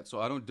that? Yeah, so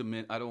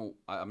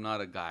I'm not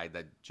a guy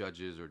that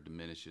judges or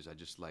diminishes. I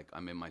just like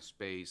I'm in my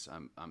space.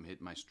 I'm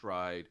hitting my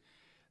stride.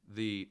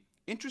 The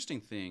interesting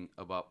thing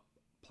about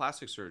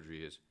plastic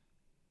surgery is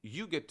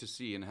you get to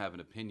see and have an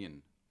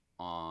opinion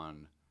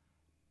on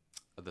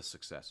the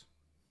success.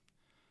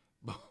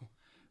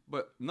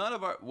 But none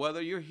of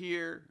whether you're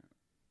here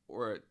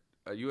or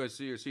at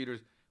USC or Cedars,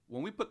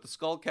 when we put the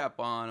skull cap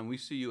on and we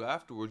see you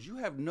afterwards, you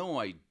have no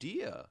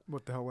idea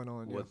what the hell went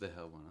on. What the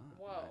hell went on.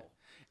 Whoa. Right?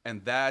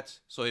 And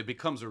so it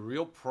becomes a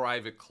real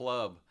private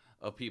club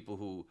of people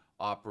who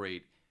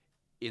operate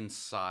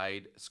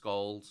inside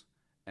skulls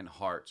and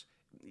hearts.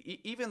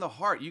 Even the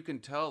heart, you can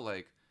tell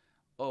like,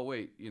 oh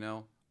wait, you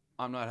know,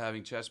 I'm not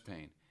having chest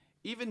pain.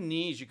 Even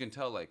knees, you can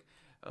tell like,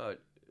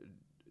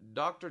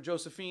 Dr.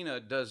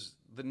 Josephina does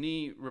the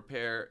knee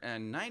repair,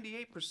 and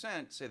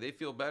 98% say they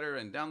feel better,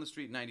 and down the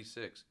street,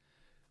 96.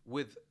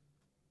 With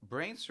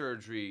brain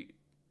surgery,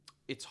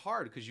 it's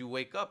hard because you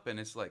wake up and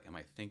it's like, am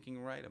I thinking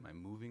right? Am I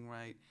moving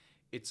right?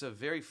 It's a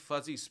very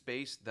fuzzy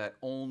space that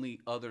only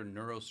other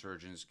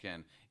neurosurgeons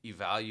can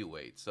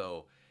evaluate.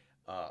 So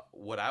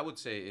what I would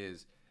say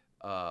is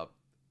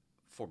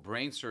for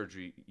brain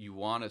surgery, you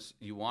want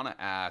to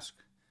ask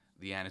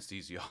the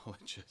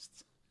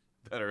anesthesiologists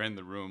that are in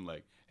the room,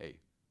 like, hey,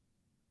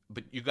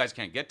 but you guys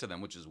can't get to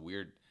them, which is a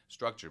weird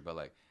structure, but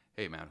like,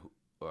 hey man,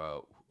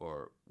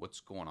 or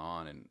what's going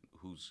on and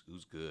who's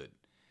good?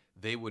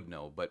 They would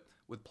know. But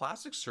with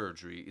plastic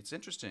surgery, it's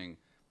interesting.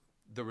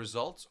 The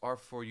results are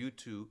for you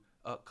to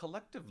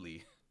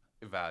collectively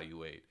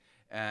evaluate.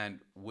 And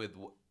with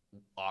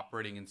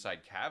operating inside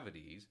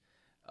cavities,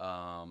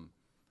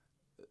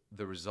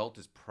 the result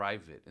is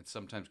private and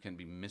sometimes can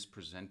be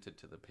mispresented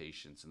to the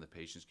patients, and the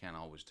patients can't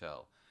always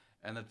tell.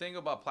 And the thing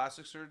about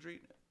plastic surgery,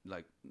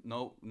 like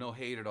no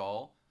hate at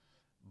all,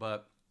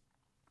 but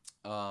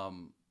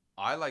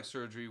I like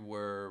surgery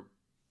where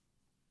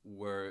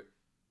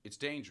it's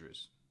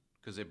dangerous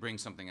because it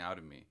brings something out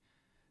of me.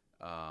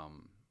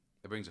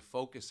 It brings a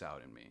focus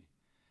out in me.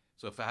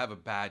 So if I have a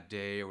bad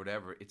day or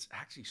whatever, it's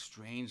actually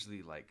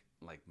strangely like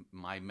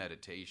my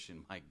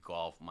meditation, my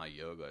golf, my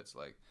yoga. It's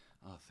like,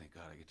 oh, thank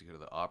God I get to go to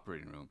the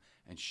operating room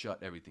and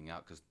shut everything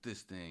out because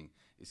this thing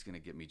is going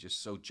to get me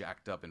just so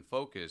jacked up and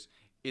focused.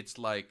 It's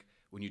like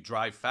when you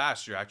drive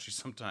fast, you're actually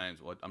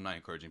sometimes, well, I'm not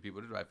encouraging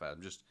people to drive fast.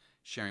 I'm just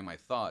sharing my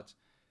thoughts.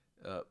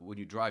 When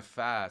you drive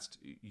fast,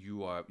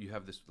 you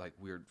have this like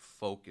weird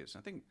focus.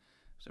 I think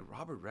was it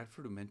Robert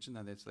Redford who mentioned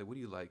that. It's like, what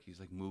do you like? He's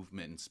like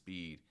movement and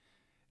speed.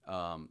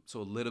 So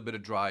a little bit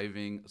of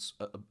driving,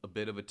 a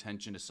bit of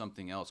attention to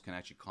something else can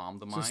actually calm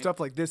the mind. So stuff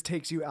like this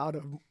takes you out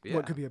of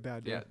what could be a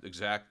bad day. Yeah,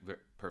 exactly.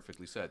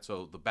 Perfectly said.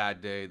 So the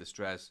bad day, the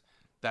stress,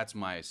 that's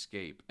my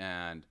escape.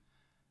 And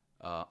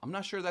I'm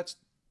not sure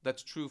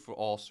that's true for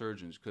all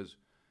surgeons, because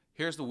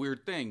here's the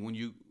weird thing. When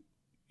you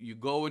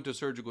go into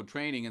surgical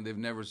training and they've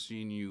never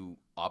seen you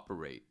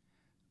operate.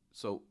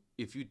 So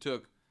if you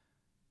took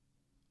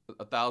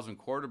 1,000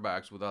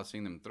 quarterbacks without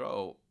seeing them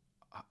throw,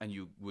 and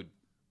you would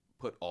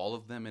put all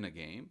of them in a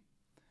game,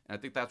 and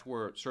I think that's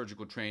where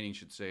surgical training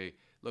should say,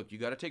 look, you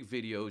got to take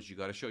videos, you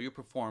got to show your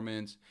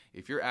performance.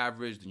 If you're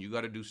average, then you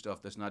got to do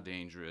stuff that's not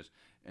dangerous.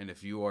 And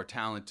if you are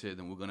talented,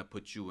 then we're going to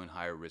put you in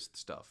higher risk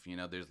stuff. You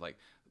know, there's like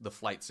the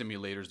flight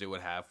simulators they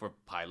would have for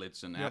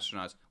pilots and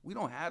astronauts. We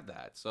don't have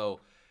that. So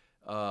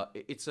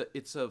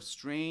it's a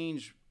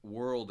strange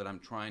world that I'm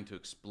trying to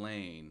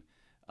explain.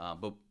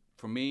 But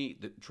for me,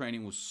 the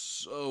training was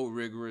so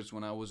rigorous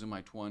when I was in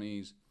my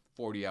 20s,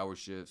 40-hour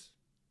shifts,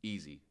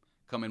 easy.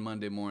 Come in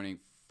Monday morning,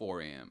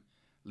 4 a.m.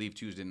 Leave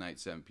Tuesday night,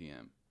 7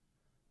 p.m.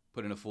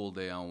 Put in a full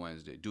day on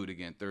Wednesday. Do it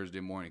again Thursday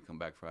morning, come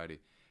back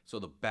Friday. So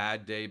the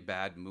bad day,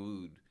 bad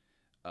mood,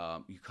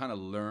 you kind of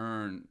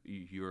learn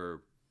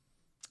you're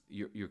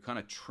kind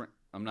of,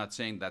 I'm not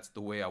saying that's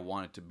the way I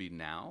want it to be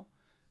now,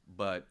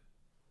 but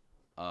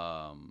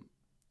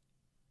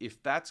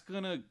if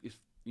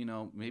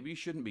maybe you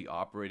shouldn't be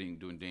operating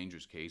doing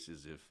dangerous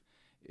cases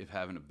if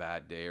having a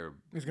bad day or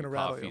He's gonna your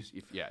rattle you. coffee's-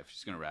 if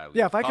she's gonna rattle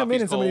Yeah, you. if I come in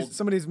Coffee's and cold.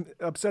 somebody's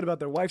upset about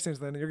their wife saying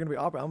something, you're gonna be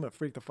operating. I'm gonna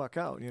freak the fuck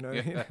out. You know what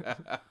I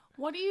mean?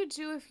 What do you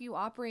do if you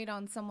operate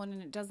on someone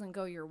and it doesn't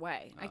go your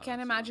way? I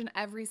can't imagine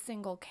every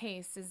single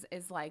case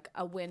is like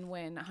a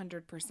win-win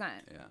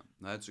 100%. Yeah,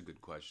 that's a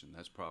good question.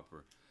 That's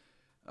proper.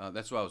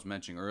 That's what I was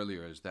mentioning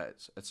earlier. Is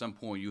that at some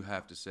point you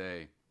have to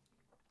say,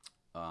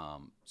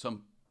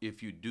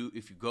 if you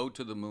go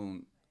to the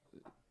moon,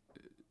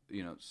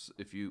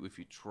 if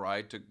you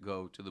try to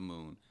go to the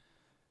moon,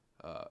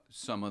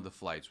 some of the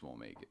flights won't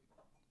make it,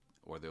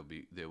 or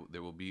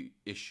there will be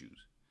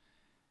issues,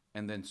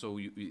 and then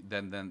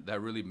then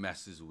that really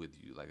messes with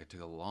you. Like it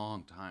took a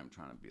long time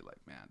trying to be like,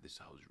 man, this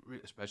I was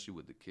especially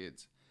with the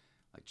kids,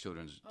 like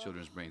children's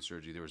brain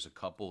surgery. There was a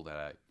couple that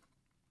I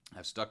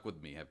have stuck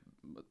with me. Have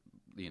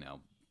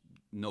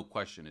no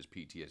question is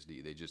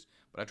PTSD.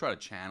 But I try to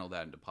channel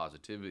that into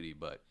positivity.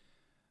 But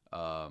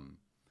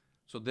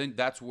so then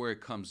that's where it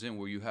comes in,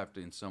 where you have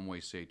to in some way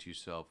say to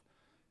yourself,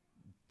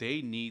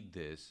 they need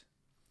this.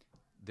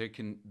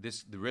 The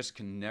risk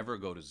can never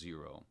go to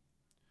zero,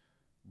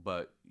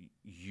 but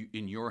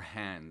in your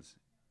hands,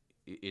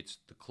 it's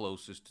the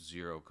closest to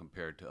zero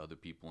compared to other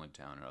people in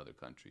town or other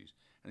countries.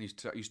 And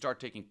you start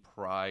taking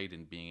pride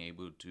in being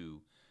able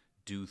to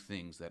do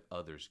things that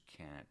others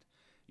can't.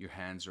 Your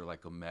hands are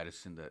like a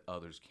medicine that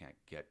others can't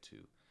get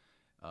to.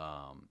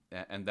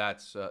 And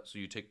that's so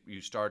you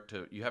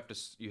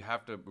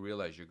have to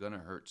realize you're going to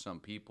hurt some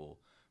people,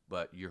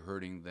 but you're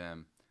hurting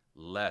them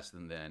less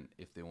than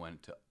if they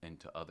went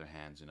into other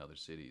hands in other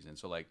cities. And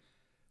so like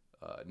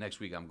next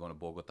week I'm going to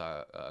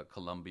Bogota,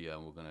 Colombia,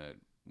 and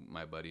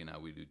my buddy and I,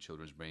 we do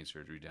children's brain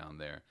surgery down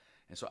there.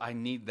 And so I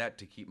need that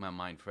to keep my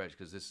mind fresh,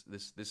 because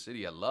this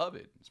city, I love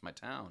it. It's my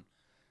town,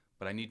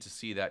 but I need to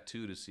see that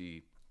too, to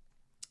see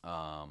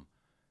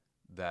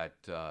that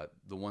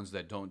the ones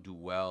that don't do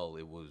well,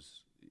 it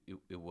was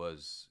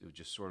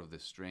just sort of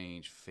this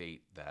strange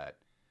fate that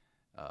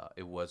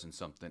it wasn't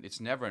something. It's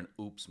never an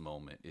oops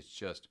moment. It's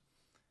just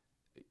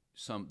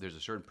there's a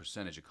certain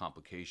percentage of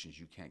complications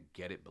you can't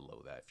get it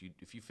below that.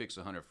 If you fix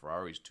 100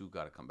 Ferraris, 2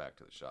 got to come back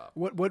to the shop.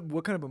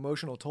 What kind of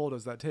emotional toll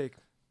does that take?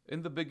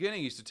 In the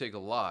beginning, it used to take a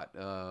lot.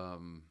 I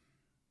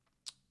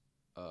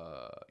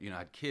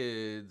had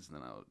kids,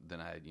 and then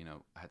I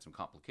had some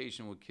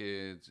complication with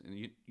kids, and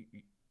you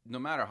no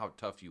matter how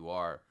tough you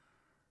are,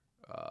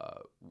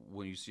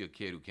 when you see a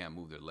kid who can't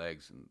move their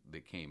legs and they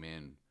came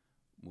in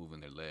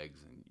moving their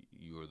legs, and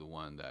you were the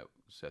one that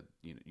said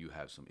you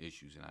have some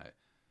issues, and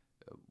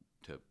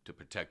to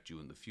protect you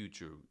in the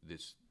future,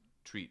 this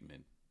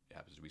treatment, it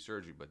happens to be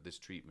surgery, but this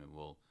treatment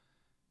will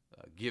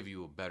give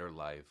you a better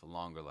life, a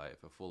longer life,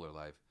 a fuller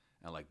life.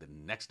 And like the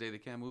next day they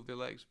can't move their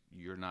legs,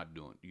 you're not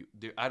doing.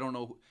 I don't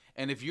know.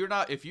 And if you're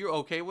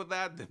okay with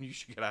that, then you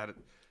should get out of.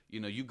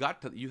 You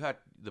had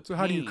the. So pain.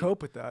 how do you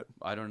cope with that?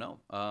 I don't know.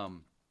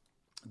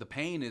 The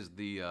pain is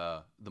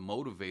the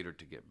motivator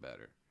to get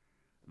better.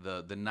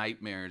 The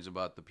nightmares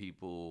about the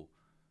people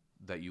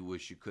that you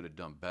wish you could have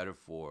done better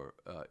for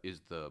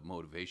is the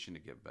motivation to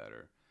get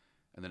better.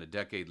 And then a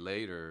decade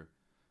later,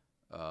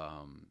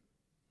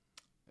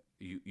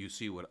 you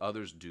see what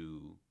others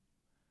do,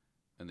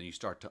 and then you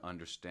start to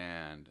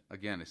understand.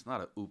 Again, it's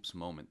not an oops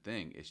moment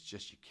thing. It's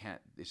just you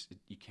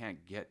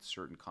can't get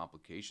certain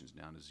complications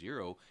down to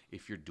zero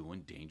if you're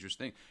doing dangerous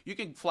things. You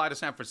can fly to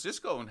San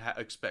Francisco and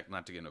expect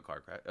not to get in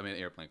an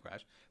airplane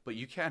crash, but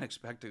you can't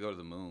expect to go to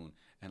the moon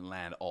and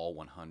land all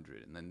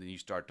 100. And then you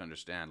start to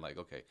understand, like,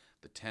 okay,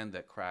 the 10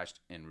 that crashed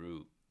en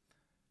route,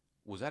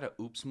 was that an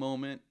oops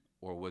moment,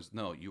 or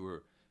you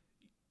were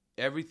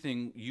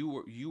everything you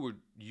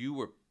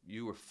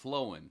were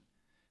flowing,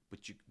 but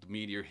the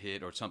meteor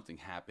hit or something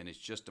happened. It's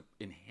just an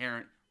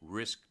inherent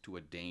risk to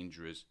a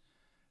dangerous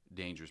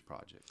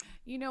project.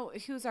 You know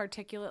who's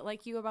articulate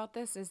like you about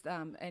this is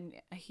and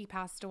he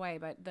passed away,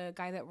 but the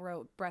guy that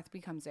wrote Breath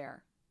Becomes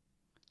Air.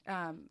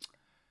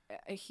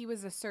 He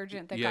was a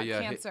surgeon that got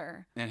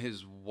cancer. And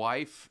his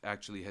wife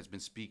actually has been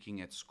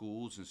speaking at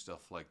schools and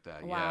stuff like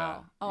that.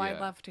 Wow. Yeah.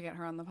 I'd love to get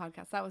her on the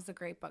podcast. That was a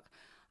great book.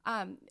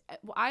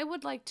 I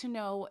would like to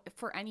know,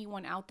 for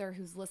anyone out there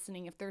who's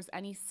listening, if there's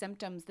any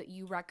symptoms that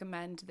you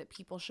recommend that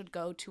people should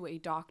go to a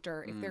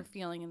doctor if they're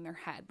feeling in their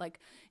head. Like,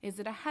 is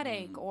it a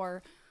headache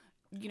or,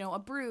 a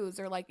bruise,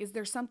 or like, is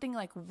there something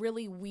like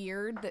really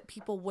weird that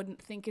people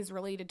wouldn't think is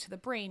related to the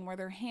brain, where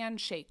their hand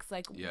shakes?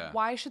 Like,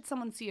 why should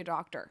someone see a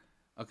doctor?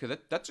 Okay,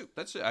 that's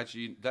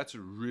a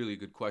really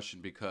good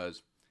question,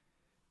 because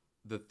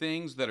the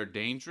things that are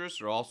dangerous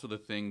are also the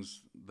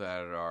things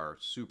that are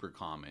super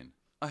common.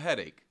 A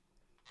headache.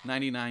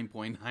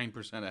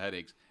 99.9% of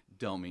headaches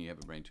don't mean you have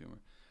a brain tumor.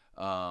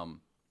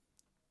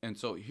 And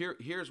so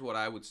here's what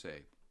I would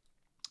say.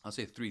 I'll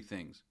say 3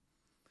 things.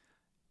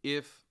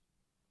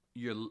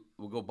 We'll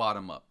go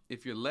bottom up.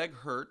 If your leg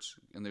hurts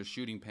and there's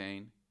shooting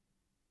pain,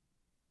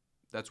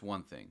 that's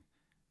one thing.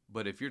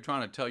 But if you're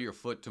trying to tell your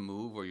foot to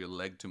move or your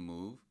leg to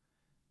move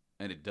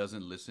and it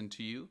doesn't listen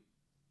to you,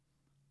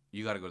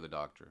 you got to go to the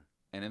doctor.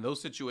 And in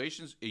those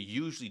situations, it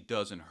usually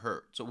doesn't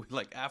hurt. So we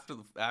like after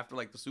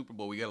like the Super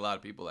Bowl, we get a lot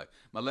of people like,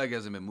 my leg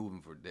hasn't been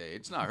moving for a day.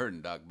 It's not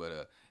hurting, doc, but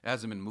it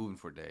hasn't been moving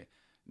for a day.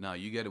 Now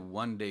you get a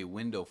 1-day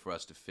window for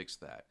us to fix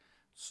that.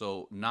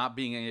 So not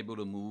being able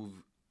to move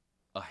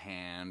a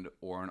hand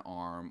or an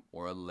arm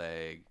or a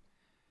leg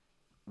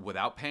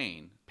without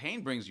pain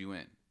brings you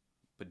in.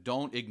 But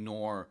don't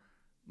ignore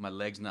my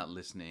leg's not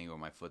listening or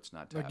my foot's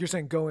not tapping. Like you're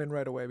saying, go in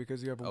right away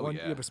because you have you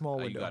have a small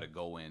window. You got to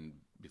go in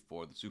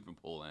before the Super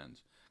Bowl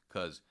ends,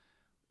 because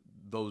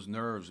those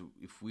nerves,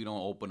 if we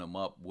don't open them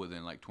up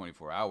within like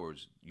 24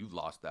 hours, you've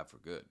lost that for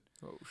good.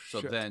 Oh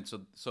So shit. then,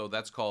 so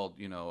that's called,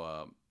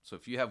 so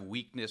if you have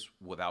weakness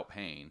without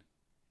pain,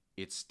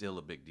 it's still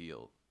a big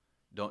deal.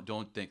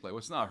 Don't think like, well,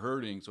 it's not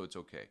hurting, so it's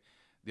okay.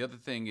 The other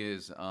thing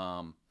is,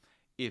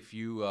 if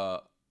you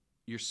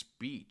your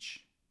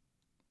speech,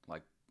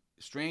 like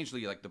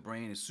strangely, like the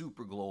brain is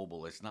super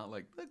global. It's not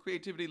like the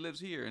creativity lives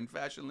here and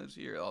fashion lives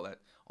here.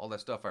 All that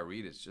stuff I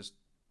read is just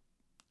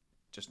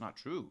not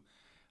true.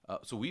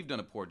 So we've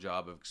done a poor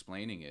job of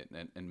explaining it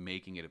and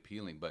making it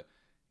appealing. But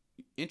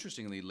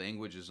interestingly,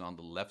 language is on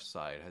the left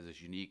side, has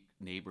this unique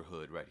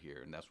neighborhood right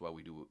here, and that's why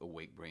we do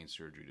awake brain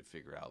surgery to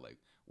figure out like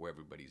where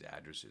everybody's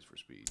address is for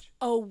speech.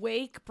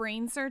 Awake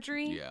brain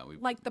surgery? Yeah,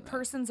 like the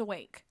person's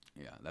awake.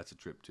 Yeah, that's a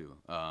trip too.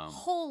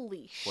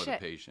 Holy for shit.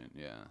 the patient,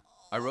 yeah.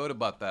 I wrote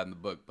about that in the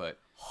book, but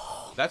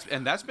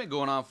that's been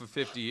going on for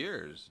 50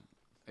 years.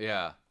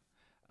 Yeah.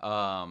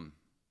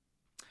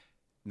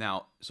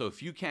 Now, so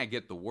if you can't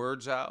get the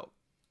words out,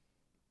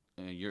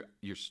 and you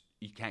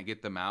can't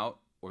get them out,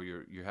 or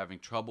you're having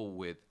trouble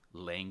with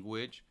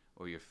language,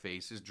 or your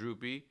face is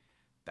droopy,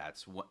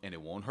 that's what, and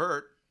it won't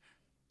hurt.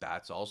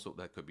 That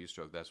could be a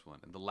stroke. That's one.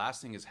 And the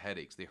last thing is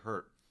headaches. They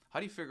hurt. How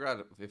do you figure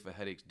out if a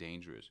headache's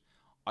dangerous?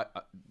 I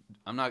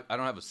don't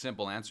have a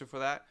simple answer for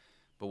that,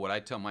 but what I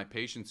tell my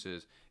patients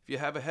is, if you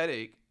have a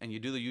headache and you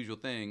do the usual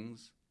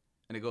things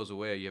and it goes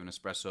away, you have an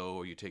espresso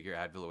or you take your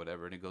Advil or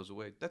whatever and it goes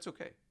away, that's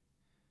okay.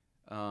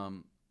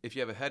 If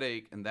you have a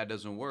headache and that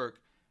doesn't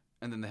work,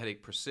 and then the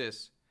headache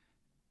persists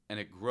and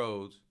it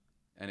grows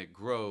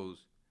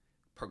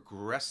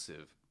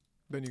progressive,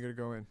 Then you got to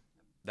go in.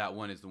 that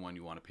one is the one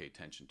you want to pay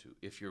attention to.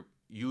 If your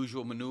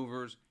usual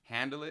maneuvers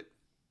handle it,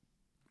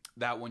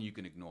 that one you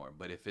can ignore.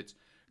 But if it's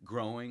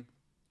growing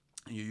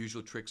and your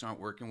usual tricks aren't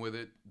working with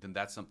it, then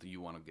that's something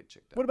you want to get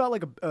checked out. What about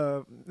like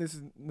this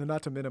is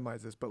not to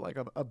minimize this, but like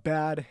a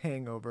bad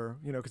hangover,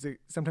 because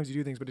sometimes you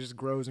do things, but it just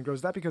grows and grows.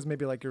 Is that because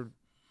maybe like you're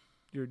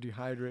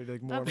dehydrated,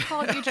 like more? That's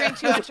called you drank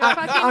too much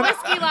fucking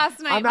whiskey last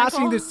night. I'm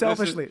asking Michael. this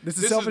selfishly. This is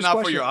a This selfish is not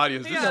question. for your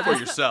audience. This is for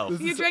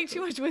yourself. You drank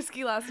too much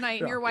whiskey last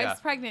night, and your wife's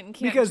pregnant and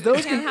can't. Because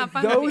those can't have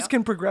fun with you.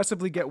 can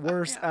progressively get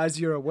worse as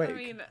you're awake. I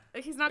mean,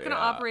 he's not going to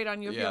operate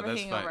on you if you have a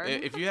hangover.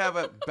 Fine. If you have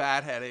a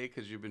bad headache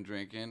because you've been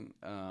drinking,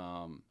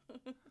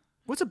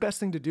 What's the best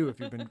thing to do if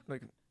you've been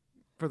like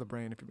for the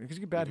brain? Because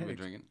you get bad you've been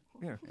headaches.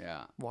 drinking. Yeah.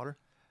 Yeah. Water.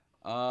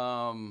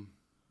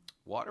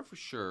 Water for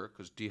sure,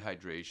 because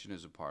dehydration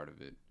is a part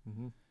of it,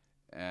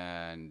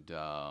 and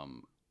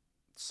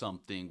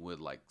something with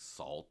like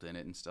salt in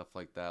it and stuff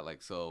like that.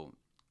 Like so,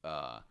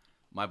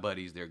 my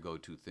buddies, their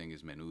go-to thing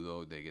is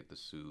menudo. They get the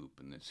soup,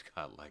 and it's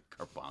got like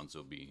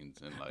garbanzo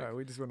beans and like. All right,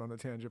 we just went on a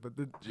tangent, but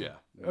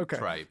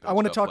tripe. I and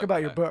want to stuff talk like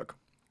about your that. book,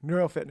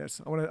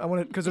 Neurofitness. I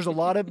want to because there's a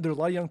lot of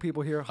young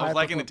people here. I was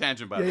liking the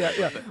tangent, by the way.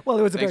 Yeah. Well,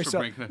 it was a very Thanks for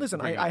bringing it- listen.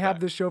 bringing I it have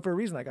back. this show for a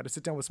reason. I got to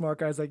sit down with smart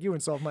guys like you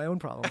and solve my own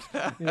problems.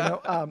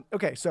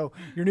 Okay, so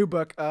your new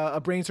book, A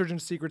Brain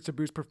Surgeon's Secrets to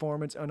Boost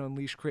Performance and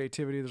Unleash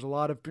Creativity. There's a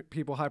lot of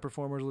people, high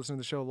performers, listening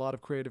to the show. A lot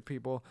of creative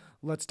people.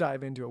 Let's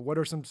dive into it. What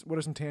are some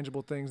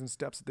tangible things and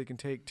steps that they can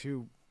take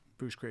to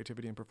boost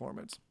creativity and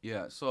performance?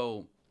 Yeah,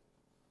 so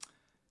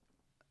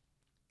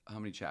how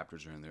many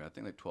chapters are in there? I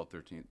think like 12,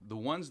 13. The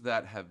ones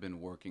that have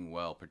been working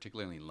well,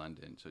 particularly in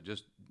London. So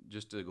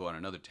just to go on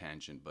another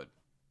tangent, but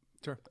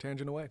Sure,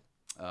 tangent away.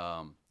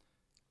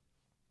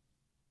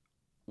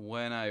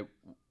 when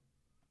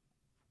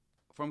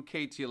from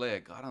KTLA, I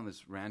got on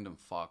this random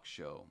Fox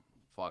show,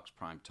 Fox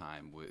Prime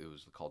Time. It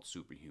was called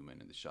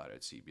Superhuman, and they shot it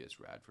at CBS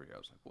Radford. I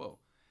was like, whoa.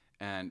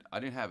 And I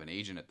didn't have an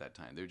agent at that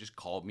time. They just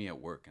called me at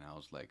work, and I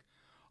was like,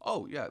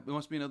 oh, yeah, there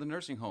must be another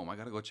nursing home. I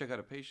got to go check out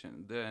a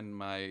patient. Then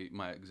my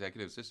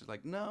executive assistant's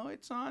like, no,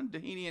 it's on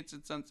Doheny.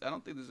 It's on, I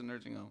don't think there's a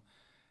nursing home.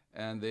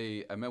 And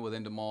I met with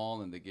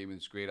Endemol, and they gave me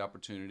this great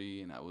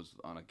opportunity, and I was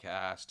on a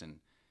cast,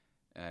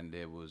 and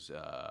it was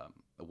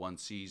one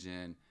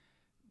season.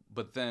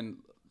 But then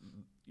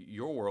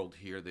your world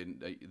here,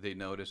 they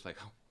noticed, like,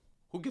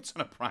 who gets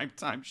on a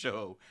primetime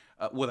show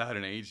without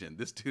an agent?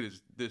 This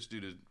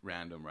dude is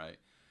random, right?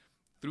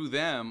 Through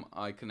them,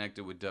 I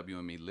connected with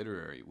WME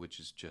Literary, which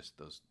is just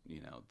those,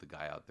 the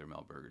guy out there,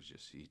 Mel Berger's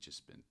he's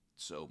just been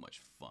so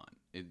much fun.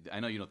 I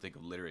know you don't think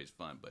of literary as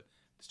fun, but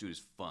this dude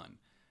is fun.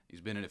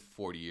 He's been in it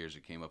 40 years.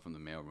 It came up from the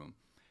mailroom.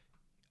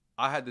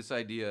 I had this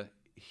idea.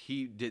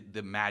 He did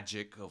the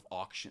magic of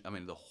auction. I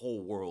mean, the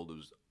whole world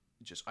was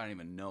just, I don't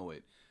even know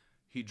it.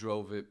 He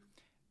drove it.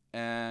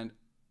 And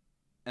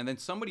then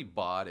somebody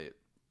bought it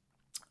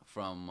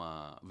from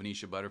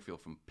Venetia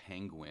Butterfield from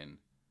Penguin.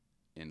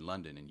 in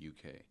London in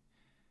UK,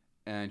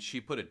 and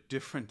she put a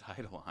different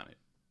title on it.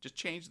 Just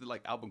changed the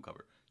like album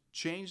cover,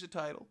 changed the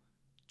title,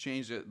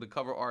 changed the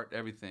cover art,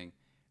 everything,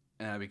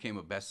 and I became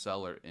a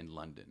bestseller in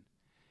London.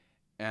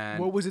 And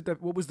What was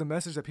the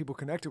message that people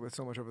connected with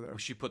so much over there?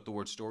 she put the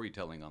word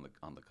storytelling on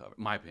the cover,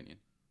 my opinion.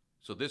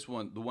 So this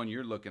one, the one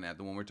you're looking at,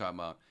 the one we're talking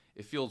about,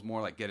 it feels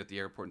more like get at the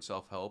airport and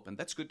self-help, and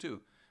that's good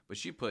too. But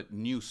she put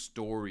new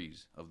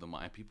stories of the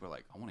mind. People are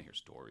like, I want to hear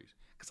stories,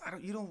 because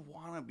you don't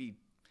want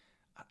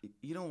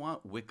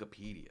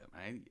Wikipedia,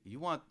 right? You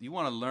want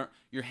to learn.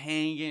 You're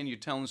hanging, you're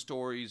telling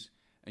stories,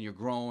 and you're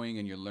growing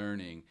and you're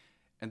learning.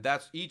 And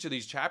that's each of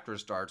these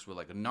chapters starts with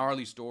like a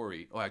gnarly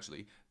story. Oh,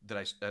 actually,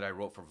 that I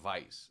wrote for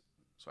Vice.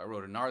 So I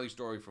wrote a gnarly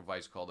story for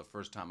Vice called "The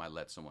First Time I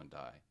Let Someone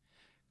Die,"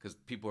 because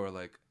people are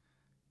like,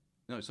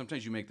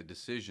 sometimes you make the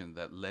decision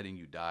that letting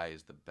you die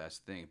is the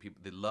best thing.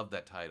 People, they love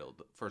that title,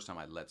 "The First Time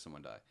I Let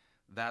Someone Die."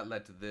 That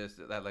led to this.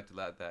 That led to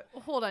that.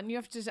 Hold on, you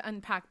have to just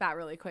unpack that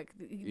really quick.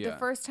 The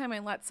first time I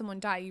let someone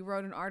die, you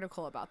wrote an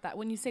article about that.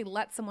 When you say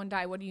 "let someone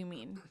die," what do you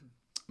mean?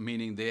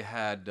 Meaning they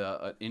had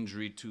an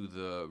injury to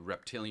the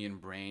reptilian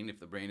brain.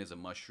 If the brain is a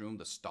mushroom,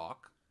 the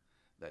stalk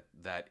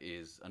that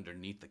is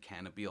underneath the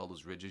canopy, all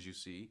those ridges you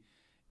see.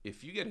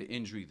 If you get an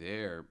injury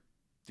there,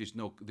 there's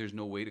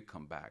no way to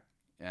come back,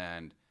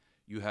 and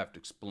you have to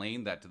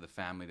explain that to the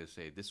family to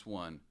say, this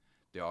one,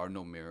 there are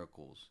no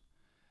miracles.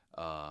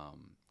 God,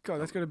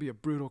 that's going to be a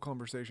brutal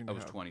conversation. I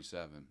was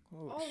 27.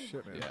 Oh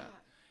shit, man. Yeah,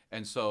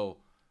 and so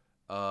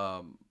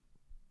so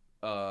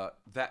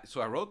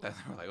I wrote that.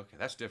 And they were like, okay,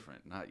 that's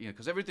different. Not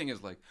because everything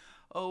is like,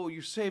 oh,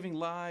 you're saving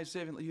lives,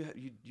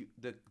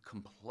 the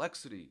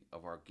complexity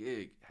of our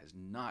gig has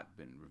not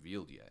been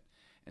revealed yet,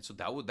 and so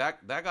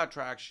that got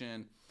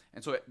traction.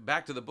 And so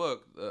back to the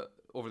book,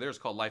 over there it's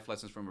called Life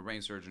Lessons from a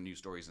Brain Surgeon, New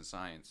Stories in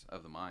Science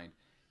of the Mind.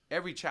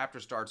 Every chapter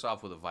starts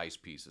off with a Vice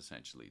piece,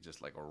 essentially,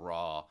 just like a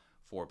raw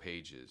 4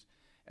 pages.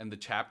 And the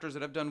chapters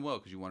that have done well,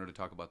 because you wanted to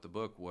talk about the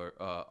book,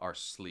 are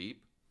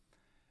sleep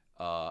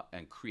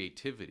and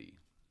creativity.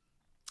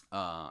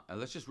 And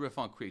let's just riff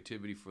on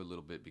creativity for a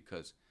little bit,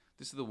 because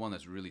this is the one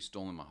that's really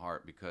stolen my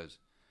heart, because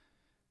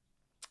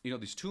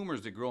these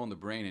tumors that grow in the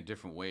brain in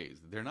different ways,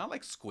 they're not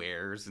like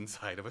squares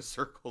inside of a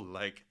circle.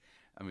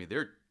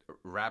 They're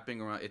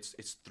wrapping around. It's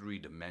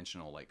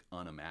 3-dimensional, like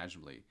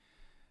unimaginably.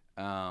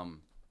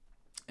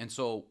 And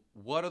so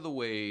what are the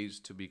ways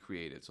to be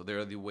creative? So there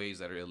are the ways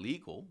that are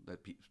illegal, that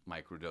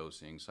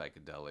microdosing,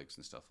 psychedelics,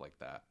 and stuff like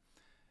that.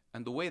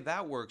 And the way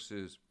that works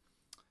is,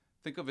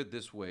 think of it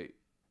this way.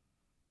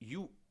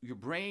 Your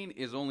brain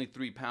is only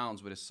 3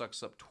 pounds, but it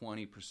sucks up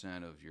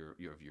 20% of your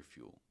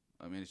fuel.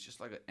 It's just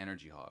like an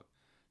energy hog.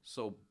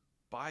 So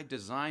by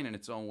design, in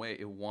its own way,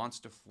 it wants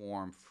to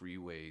form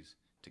freeways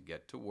to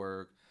get to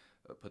work,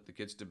 put the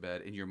kids to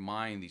bed. In your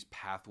mind, these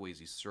pathways,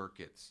 these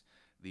circuits,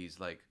 these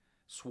like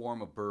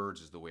swarm of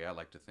birds is the way I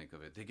like to think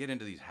of it. They get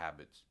into these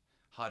habits,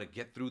 how to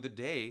get through the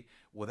day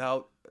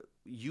without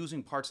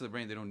using parts of the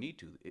brain they don't need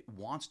to. It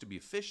wants to be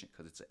efficient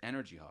because it's an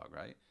energy hog,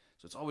 right?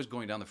 So it's always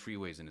going down the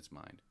freeways in its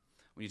mind.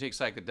 When you take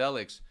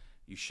psychedelics,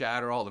 you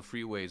shatter all the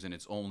freeways and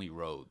it's only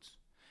roads.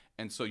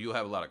 And so you'll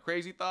have a lot of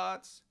crazy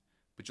thoughts,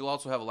 but you'll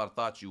also have a lot of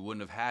thoughts you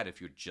wouldn't have had if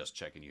you're just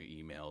checking your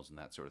emails and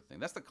that sort of thing.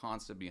 That's the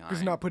concept behind.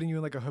 It's not putting you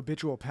in like a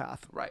habitual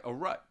path. Right, a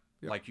rut.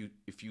 Yep. Like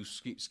if you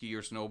ski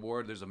or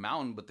snowboard, there's a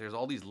mountain, but there's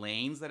all these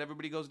lanes that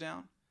everybody goes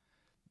down.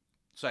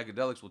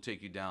 Psychedelics will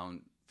take you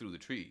down through the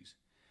trees.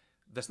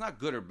 That's not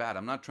good or bad.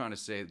 I'm not trying to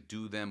say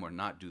do them or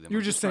not do them.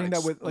 You're just saying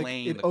that with like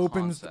it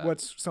opens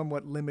what's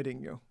somewhat limiting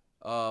you.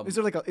 Is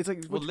there like a? It's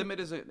like limit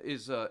is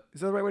that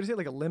the right way to say it?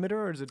 Like a limiter,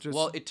 or is it just?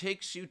 Well, it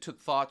takes you to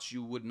thoughts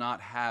you would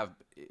not have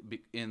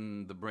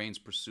in the brain's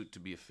pursuit to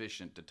be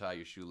efficient, to tie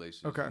your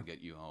shoelaces and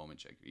get you home and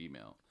check your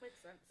email. Makes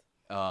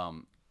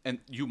sense. And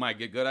you might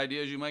get good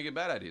ideas, you might get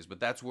bad ideas, but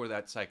that's where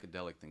that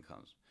psychedelic thing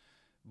comes.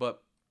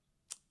 But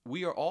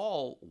we are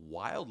all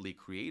wildly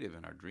creative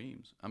in our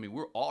dreams.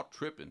 We're all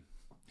tripping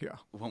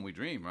when we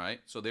dream, right?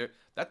 So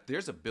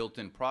there's a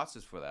built-in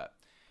process for that.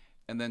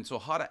 And then so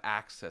how to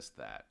access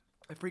that?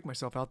 I freaked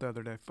myself out the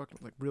other day. Fucking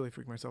like really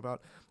freaked myself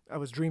out. I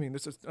was dreaming.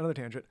 This is another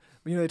tangent.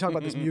 They talk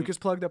about this mucus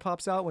plug that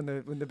pops out when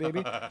the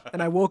baby.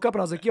 And I woke up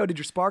and I was like, "Yo, did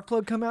your spark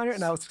plug come out here?"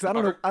 And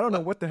I don't know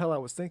what the hell I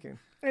was thinking.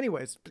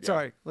 Anyways,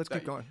 sorry. Let's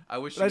keep going. I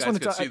wish you guys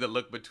could see the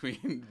look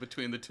between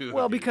the two.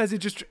 Well, because it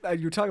just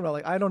you're talking about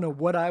like I don't know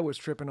what I was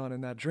tripping on in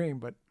that dream,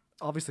 but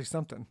obviously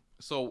something.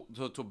 So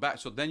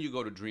then you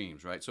go to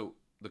dreams, right? So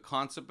the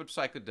concept of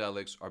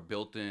psychedelics are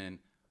built in.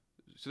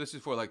 So this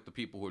is for like the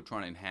people who are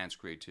trying to enhance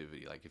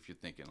creativity. Like if you're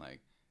thinking like,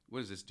 what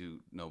does this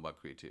know about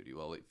creativity?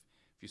 Well, if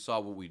you saw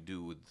what we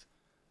do with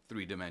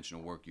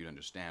 3-dimensional work, you'd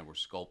understand we're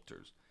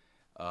sculptors.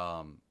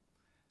 So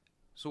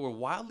we're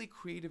wildly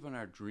creative in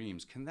our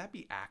dreams. Can that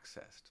be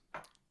accessed?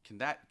 Can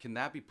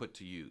that be put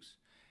to use?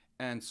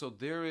 And so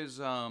there is.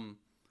 And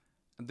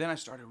then I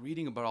started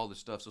reading about all this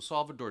stuff. So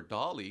Salvador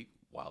Dali,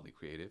 wildly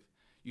creative,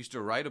 used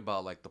to write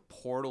about like the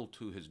portal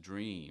to his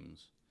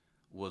dreams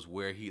was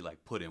where he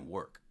like put in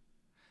work.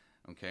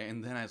 Okay,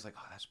 and then I was like,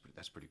 oh,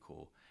 that's pretty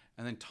cool.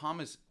 And then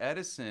Thomas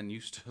Edison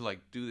used to like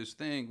do this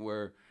thing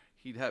where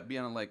he'd be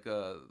on like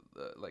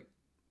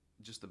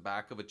just the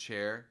back of a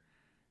chair,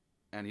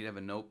 and he'd have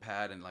a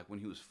notepad, and like when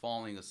he was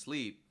falling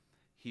asleep,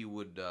 he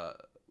would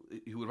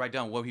write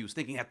down what he was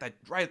thinking at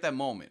that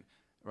moment,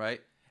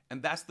 right?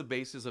 And that's the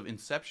basis of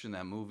Inception,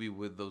 that movie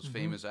with those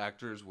famous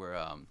actors where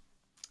I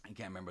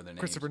can't remember their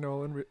names. Christopher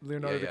Nolan,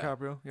 Leonardo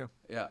DiCaprio. Yeah.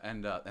 Yeah,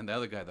 and the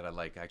other guy that I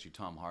like, actually,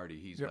 Tom Hardy.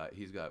 He's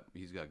got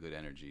good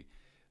energy.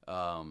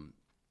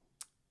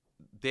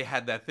 They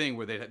had that thing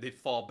where they'd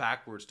fall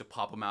backwards to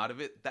pop him out of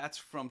it. That's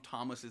from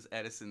Thomas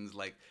Edison's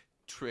like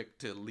trick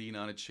to lean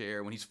on a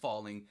chair. When he's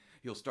falling,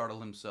 he'll startle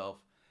himself.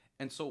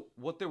 And so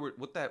what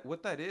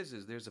that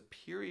is there's a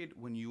period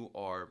when you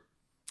are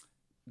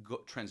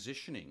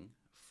transitioning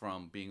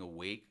from being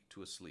awake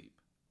to asleep,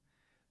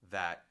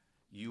 that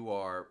you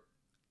are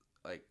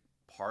like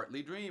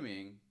partly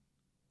dreaming,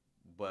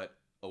 but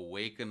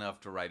awake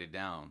enough to write it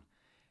down.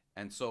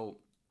 And so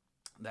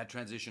that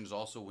transition is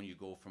also when you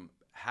go from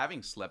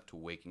having slept to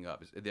waking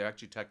up. There are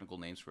actually technical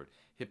names for it: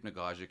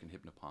 hypnagogic and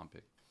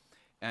hypnopompic.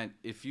 And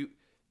if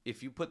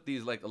you put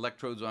these like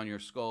electrodes on your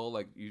skull,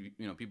 like you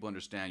know, people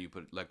understand, you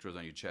put electrodes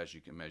on your chest,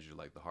 you can measure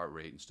like the heart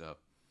rate and stuff.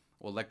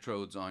 Well,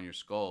 electrodes on your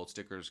skull,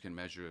 stickers, can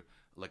measure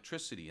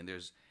electricity, and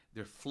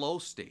they're flow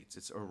states.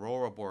 It's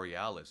aurora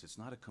borealis. It's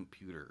not a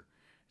computer.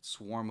 It's a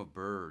swarm of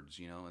birds,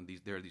 you know, and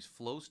there are these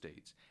flow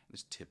states. And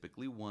there's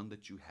typically one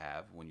that you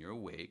have when you're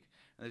awake,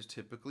 and there's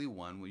typically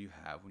one where you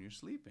have when you're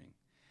sleeping.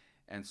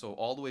 And so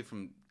all the way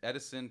from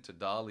Edison to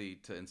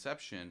Dali to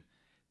Inception,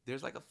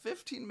 there's like a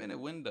 15-minute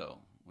window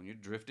when you're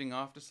drifting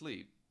off to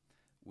sleep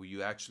where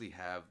you actually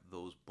have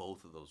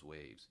both of those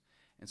waves.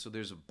 And so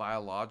there's a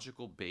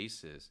biological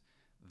basis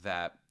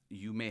that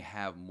you may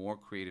have more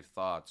creative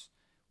thoughts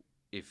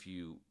if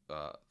you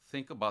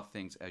think about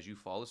things as you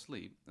fall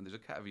asleep, and there's a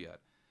caveat,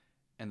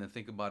 and then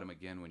think about them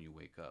again when you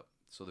wake up.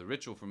 So the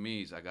ritual for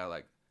me is I got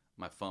like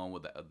my phone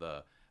with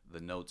the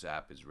Notes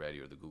app is ready,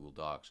 or the Google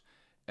Docs,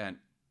 and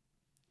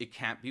it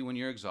can't be when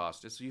you're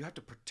exhausted. So you have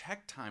to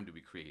protect time to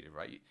be creative,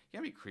 right? You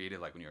can't be creative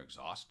like when you're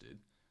exhausted,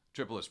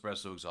 triple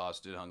espresso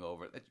exhausted,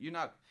 hungover.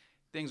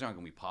 Things aren't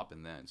gonna be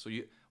popping then. So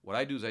what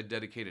I do is I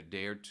dedicate a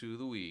day or two of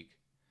the week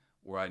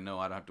where I know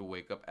I don't have to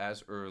wake up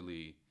as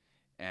early,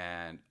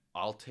 and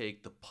I'll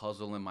take the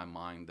puzzle in my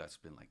mind that's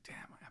been like, damn,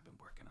 I've been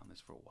working on this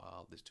for a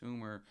while, this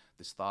tumor,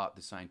 this thought,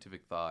 this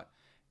scientific thought,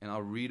 and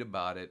I'll read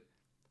about it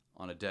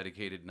on a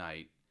dedicated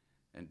night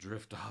and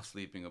drift off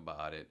sleeping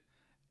about it,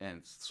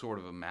 and sort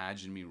of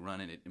imagine me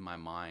running it in my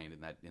mind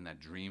in that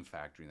dream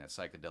factory, in that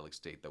psychedelic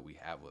state that we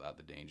have without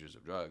the dangers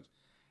of drugs.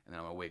 And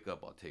then when I wake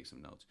up, I'll take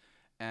some notes.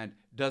 And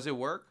does it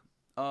work?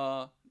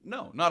 No,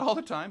 not all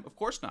the time. Of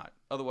course not.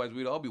 Otherwise,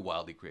 we'd all be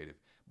wildly creative.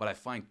 But I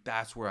find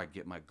that's where I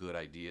get my good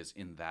ideas,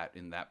 in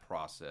that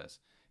process,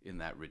 in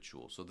that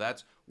ritual. So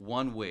that's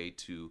one way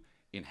to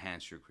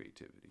enhance your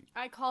creativity.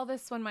 I call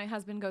this when my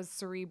husband goes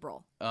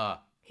cerebral.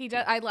 He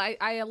does.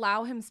 I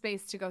allow him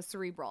space to go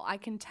cerebral. I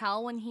can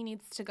tell when he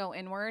needs to go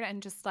inward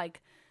and just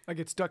like. I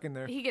get stuck in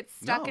there. He gets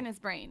stuck in his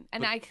brain,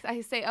 and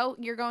I say, "Oh,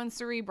 you're going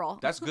cerebral."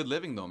 That's good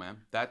living, though, man.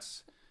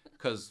 That's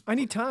because I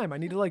need time. I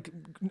need to like,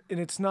 and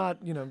it's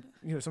not you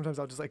know. Sometimes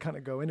I'll just like kind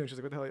of go into it.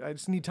 Just like, what the hell? I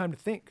just need time to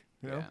think.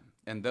 You know. Yeah.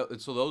 And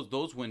so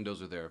those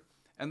windows are there,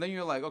 and then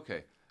you're like,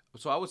 okay.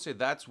 So I would say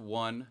that's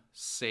one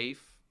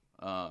safe,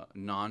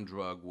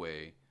 non-drug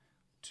way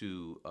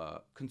to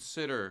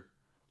consider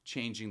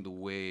changing the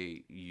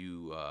way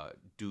you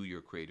do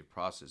your creative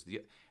process.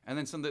 And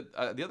then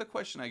the other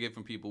question I get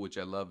from people, which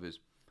I love, is,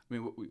 I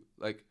mean,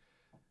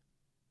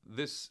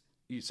 this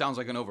sounds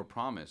like an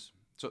overpromise.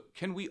 So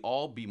can we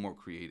all be more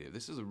creative?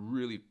 This is a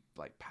really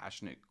like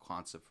passionate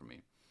concept for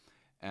me,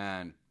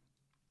 and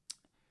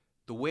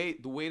the way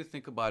to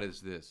think about it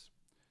is this: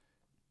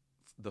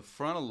 the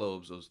frontal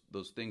lobes,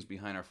 those things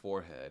behind our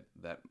forehead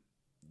that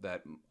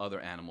other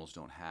animals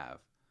don't have,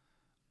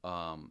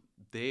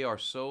 they are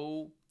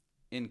so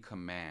in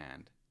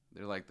command.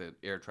 They're like the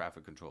air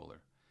traffic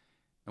controller,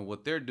 and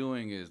what they're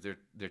doing is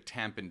they're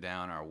tamping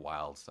down our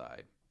wild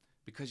side,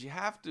 because you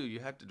have to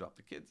drop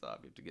the kids off,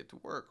 you have to get to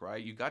work,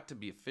 right? You got to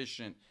be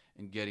efficient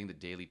in getting the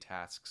daily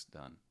tasks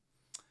done.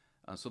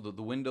 So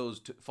the windows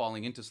to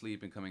falling into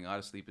sleep and coming out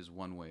of sleep is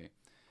one way.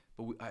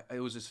 But it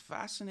was this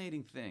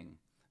fascinating thing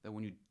that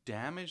when you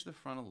damage the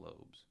frontal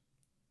lobes,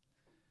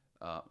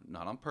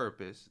 not on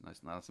purpose,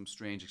 that's not some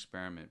strange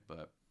experiment,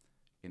 but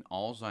in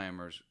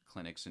Alzheimer's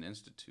clinics and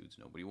institutes,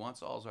 nobody wants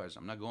Alzheimer's,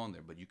 I'm not going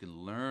there, but you can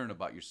learn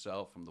about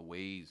yourself from the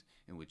ways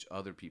in which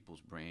other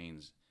people's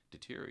brains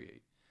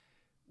deteriorate.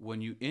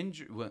 When you in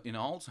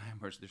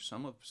Alzheimer's, there's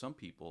some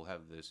people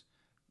have this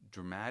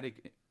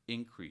dramatic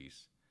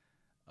increase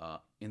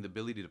in the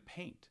ability to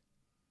paint.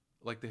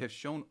 Like, they have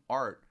shown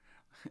art,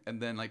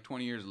 and then like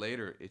 20 years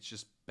later, it's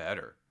just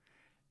better.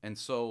 And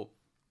so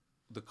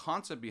the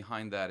concept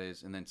behind that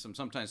is, and then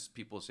sometimes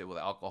people say, well,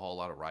 alcohol, a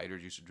lot of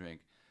writers used to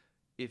drink.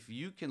 If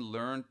you can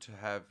learn to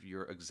have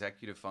your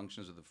executive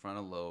functions of the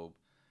frontal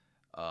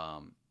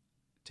lobe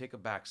take a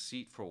back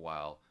seat for a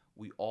while,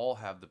 we all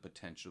have the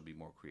potential to be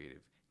more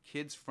creative.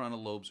 Kids'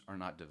 frontal lobes are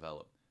not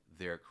developed.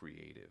 They're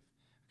creative.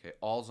 Okay,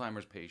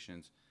 Alzheimer's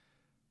patients,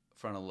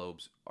 frontal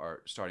lobes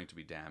are starting to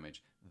be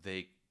damaged,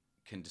 they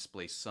can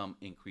display some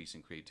increase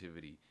in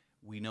creativity.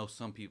 We know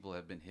some people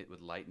have been hit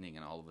with lightning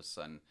and all of a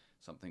sudden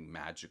something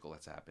magical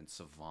has happened,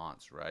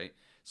 savants, right?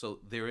 So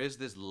there is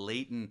this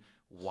latent,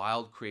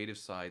 wild creative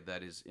side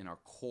that is in our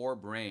core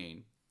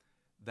brain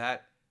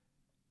that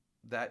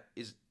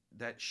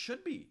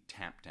should be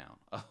tamped down.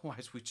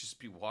 Otherwise, we'd just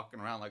be walking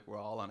around like we're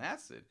all on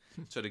acid.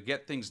 So to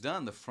get things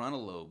done, the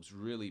frontal lobes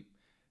really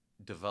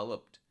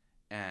developed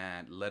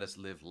and let us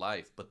live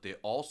life, but they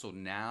also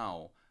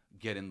now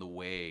get in the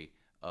way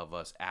of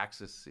us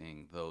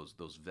accessing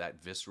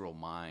that visceral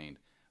mind,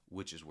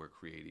 which is where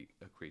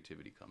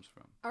creativity comes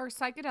from. Are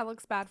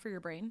psychedelics bad for your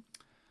brain?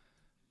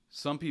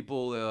 Some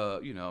people,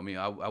 I mean,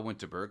 I went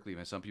to Berkeley,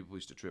 and some people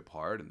used to trip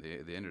hard, and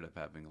they ended up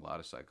having a lot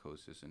of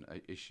psychosis and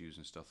issues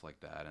and stuff like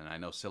that. And I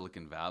know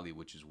Silicon Valley,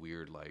 which is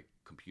weird, like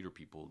computer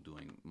people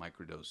doing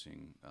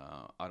microdosing.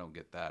 I don't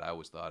get that. I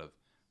always thought of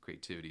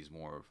creativity as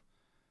more of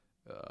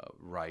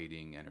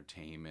writing,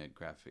 entertainment,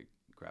 graphic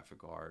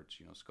arts,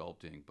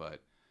 sculpting.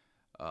 But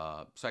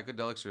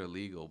psychedelics are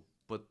illegal,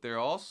 but they're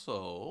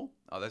also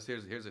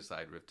here's a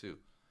side riff too.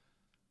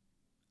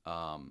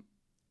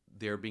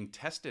 They're being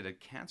tested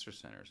at cancer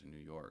centers in New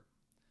York.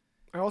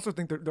 I also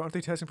think aren't they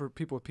testing for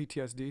people with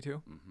PTSD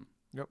too? Mm-hmm.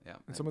 Yep. Yeah.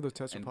 And some of those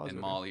tests are positive.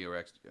 And Molly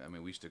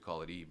we used to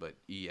call it E, but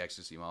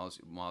ecstasy.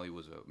 Molly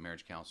was a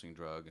marriage counseling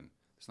drug, and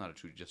it's not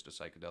just a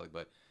psychedelic,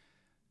 but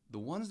the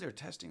ones they're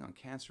testing on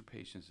cancer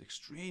patients,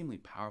 extremely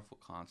powerful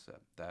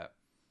concept that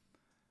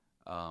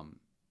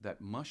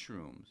that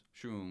mushrooms,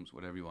 shrooms,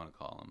 whatever you want to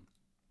call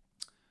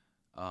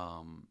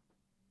them,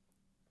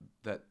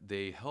 that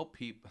they help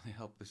people. They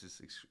help. This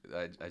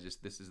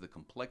is the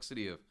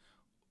complexity of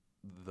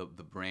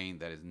the brain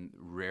that is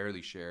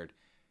rarely shared.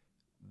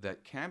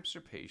 That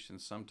cancer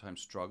patients sometimes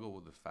struggle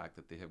with the fact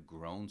that they have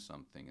grown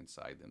something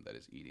inside them that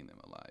is eating them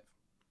alive.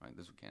 Right?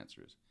 This is what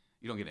cancer is.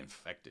 You don't get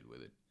infected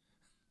with it.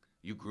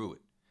 You grew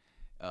it,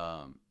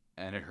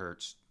 and it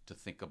hurts to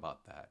think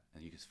about that,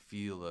 and you just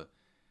feel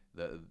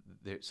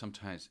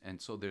sometimes,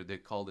 and so they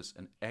call this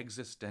an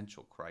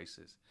existential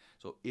crisis.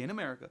 So in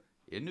America,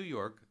 in New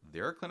York,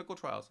 there are clinical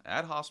trials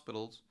at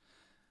hospitals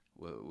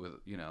with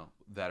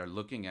that are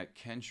looking at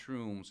can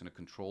shrooms in a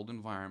controlled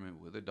environment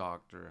with a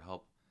doctor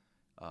help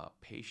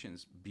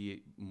patients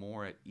be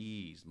more at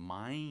ease,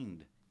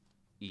 mind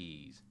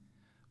ease,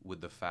 with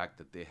the fact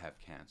that they have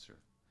cancer.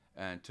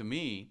 And to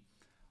me,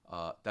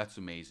 that's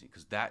amazing,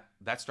 because that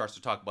starts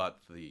to talk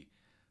about the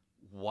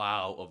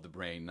wow of the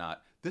brain,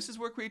 not this is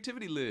where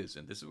creativity lives,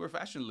 and this is where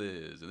fashion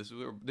lives, and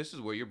this is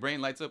where your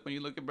brain lights up when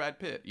you look at Brad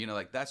Pitt.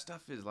 Like that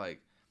stuff is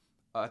like,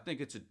 I think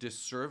it's a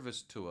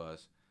disservice to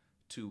us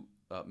to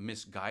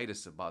misguide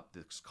us about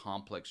this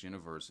complex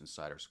universe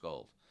inside our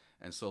skulls.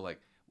 And so,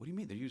 like, what do you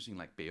mean they're using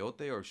like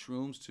peyote or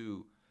shrooms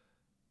to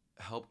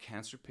help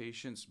cancer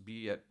patients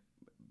be at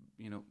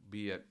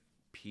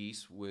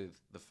peace with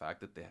the fact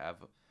that they have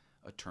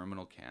a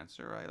terminal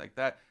cancer, right? Like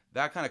that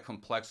kind of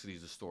complexity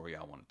is the story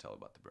I want to tell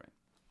about the brain.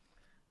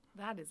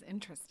 That is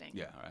interesting.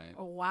 Yeah, right.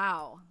 Oh,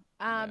 wow.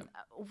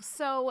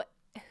 So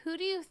who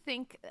do you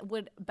think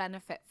would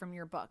benefit from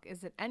your book?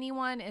 Is it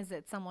anyone? Is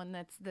it someone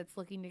that's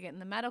looking to get in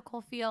the medical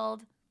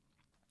field?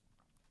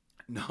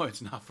 No,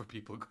 it's not for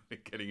people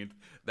getting into.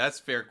 That's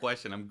a fair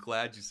question. I'm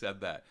glad you said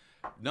that.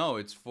 No,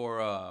 it's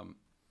for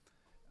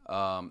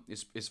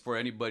it's for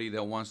anybody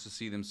that wants to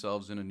see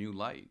themselves in a new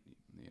light.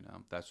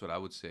 That's what I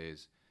would say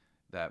is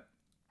that,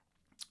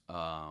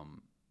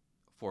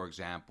 for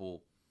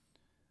example,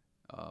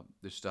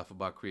 there's stuff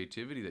about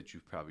creativity that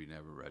you've probably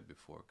never read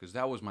before, because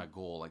that was my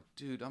goal. Like,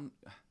 dude, I'm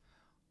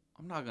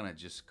not gonna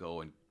just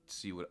go and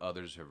see what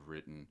others have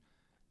written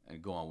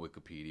and go on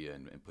Wikipedia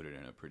and put it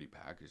in a pretty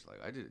package.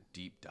 Like, I did a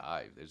deep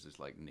dive. There's this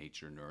like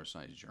Nature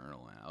Neuroscience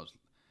journal, and I was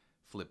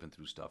flipping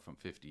through stuff from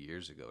 50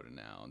 years ago to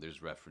now, and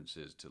there's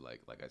references to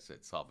like I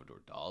said,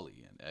 Salvador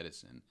Dali and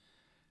Edison.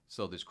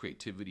 So there's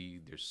creativity,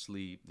 there's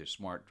sleep, there's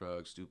smart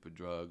drugs, stupid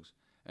drugs,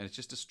 and it's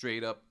just a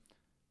straight up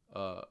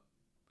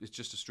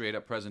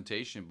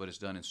presentation, but it's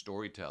done in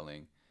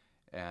storytelling.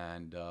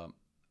 And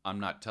I'm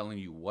not telling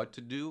you what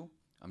to do.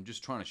 I'm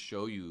just trying to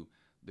show you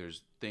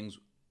there's things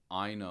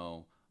I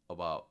know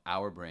about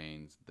our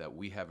brains that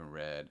we haven't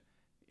read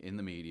in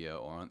the media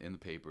or in the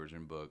papers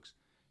and books,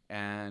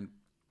 and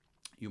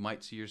you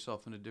might see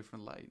yourself in a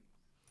different light.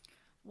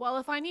 Well,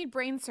 if I need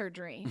brain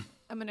surgery,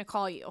 I'm going to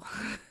call you.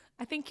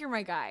 I think you're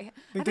my guy.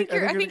 I think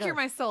you're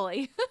my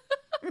Sully.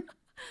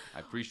 I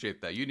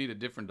appreciate that. You need a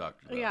different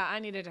doctor, though. Yeah, I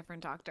need a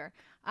different doctor.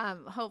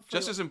 Hopefully,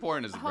 just as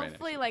important as the brain.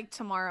 Hopefully, like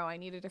tomorrow, I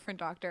need a different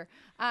doctor.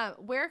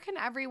 Where can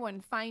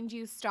everyone find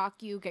you,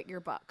 stalk you, get your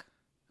book?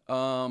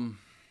 I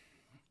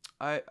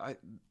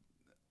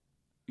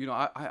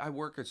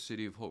work at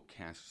City of Hope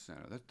Cancer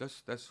Center.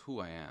 That's who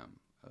I am.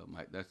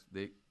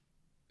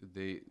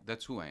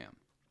 That's who I am.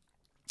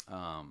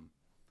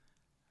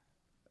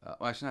 Well,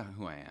 that's not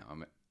who I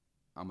am.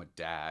 I'm a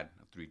dad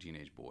of 3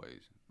 teenage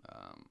boys.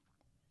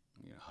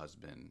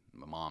 Husband.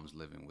 My mom's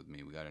living with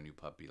me. We got a new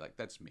puppy. Like,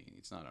 that's me.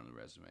 It's not on the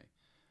resume.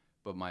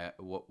 But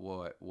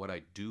what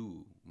I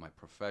do, my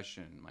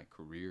profession, my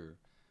career,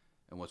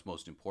 and what's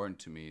most important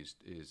to me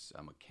is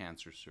I'm a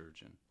cancer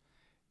surgeon.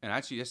 And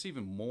actually, that's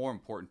even more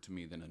important to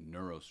me than a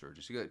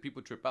neurosurgeon. See, like,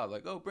 people trip out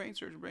like, oh, brain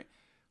surgeon, brain.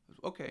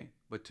 Okay,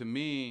 but to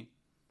me,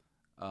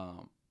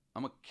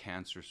 I'm a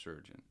cancer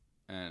surgeon,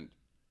 and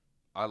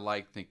I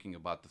like thinking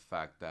about the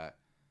fact that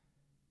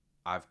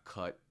I've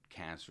cut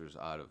cancers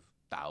out of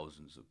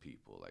thousands of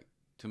people. Like,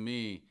 to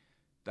me,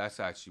 that's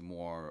actually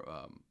more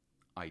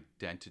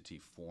identity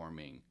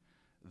forming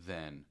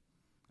than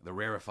the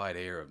rarefied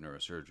air of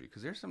neurosurgery.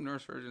 Because there's some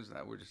neurosurgeons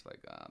that we're just like,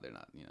 they're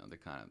not, they're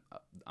kind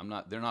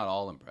of, they're not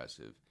all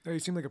impressive. Oh, you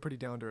seem like a pretty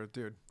down to earth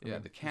dude. Yeah,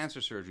 the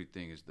cancer surgery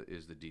thing is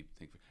the deep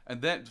thing.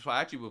 And then, so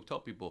I actually will tell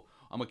people,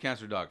 I'm a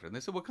cancer doctor. And they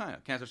say, what kind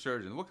of? Cancer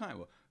surgeon. What kind?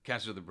 Well,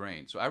 cancer of the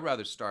brain. So I'd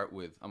rather start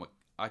with,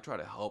 I try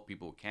to help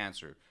people with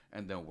cancer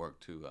and then work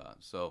to,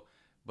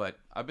 but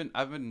I've been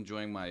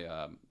enjoying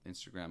my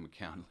Instagram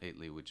account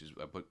lately, which is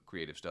I put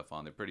creative stuff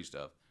on there, pretty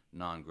stuff,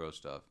 non-gross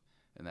stuff,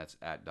 and that's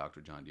at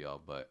Dr. Jandial.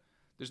 But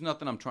there's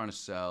nothing I'm trying to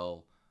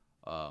sell.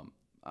 I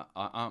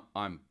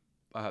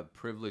have the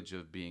privilege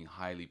of being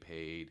highly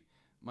paid.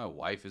 My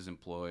wife is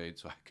employed,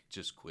 so I could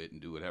just quit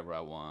and do whatever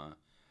I want.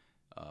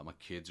 My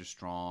kids are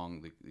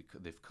strong.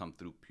 They've come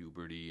through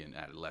puberty and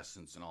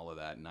adolescence and all of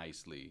that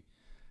nicely.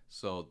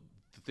 So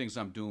the things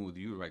I'm doing with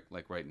you,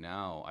 like right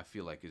now, I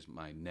feel like is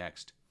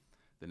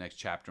the next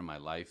chapter in my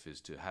life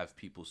is to have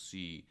people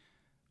see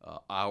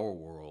our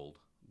world,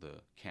 the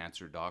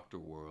cancer doctor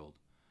world,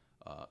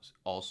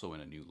 also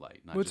in a new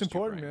light. Well, it's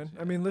important, man.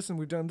 Yeah. I mean, listen,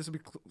 this will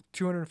be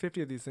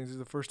 250 of these things. This is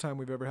the first time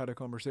we've ever had a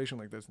conversation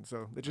like this. And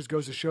so it just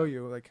goes to show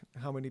you like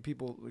how many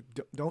people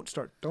don't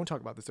talk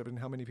about this stuff and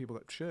how many people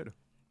that should.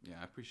 Yeah,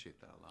 I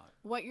appreciate that a lot.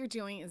 What you're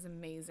doing is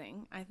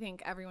amazing. I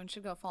think everyone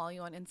should go follow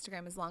you on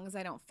Instagram as long as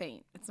I don't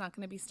faint. It's not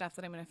going to be stuff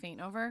that I'm going to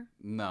faint over.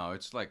 No,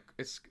 it's like,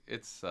 it's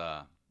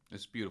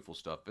beautiful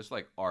stuff. It's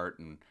like art,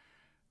 and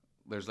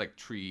there's like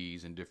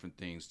trees and different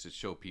things to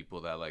show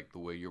people that like the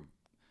way you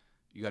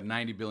got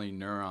 90 billion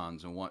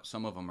neurons, and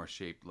some of them are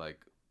shaped like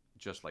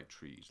just like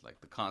trees.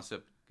 Like the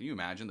concept, can you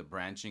imagine the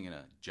branching in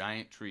a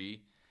giant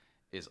tree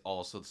is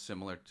also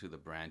similar to the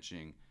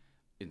branching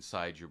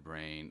inside your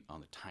brain on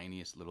the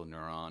tiniest little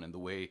neuron, and the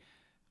way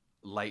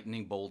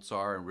lightning bolts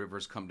are and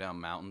rivers come down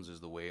mountains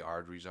is the way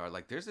arteries are.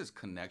 Like there's this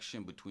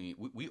connection between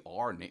we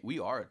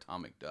are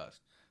atomic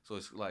dust. So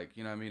it's like,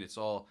 you know what I mean? It's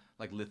all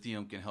like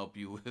lithium can help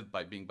you with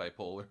by being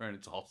bipolar, and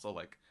it's also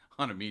like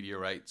on a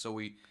meteorite. So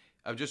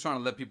I'm just trying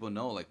to let people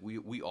know like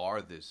we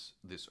are this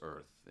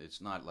earth. It's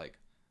not like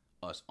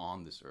us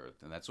on this earth,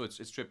 and that's so it's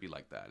trippy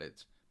like that.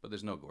 But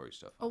there's no gory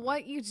stuff.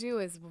 What you do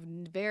is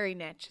very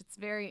niche. It's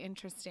very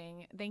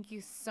interesting. Thank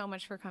you so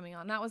much for coming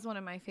on. That was one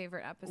of my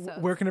favorite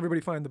episodes. Where can everybody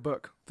find the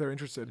book if they're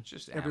interested?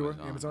 Just everywhere.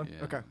 Amazon.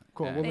 Yeah. Okay,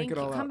 cool. Yeah. We'll link it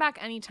all out. Come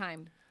back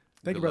anytime.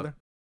 Thank you, brother.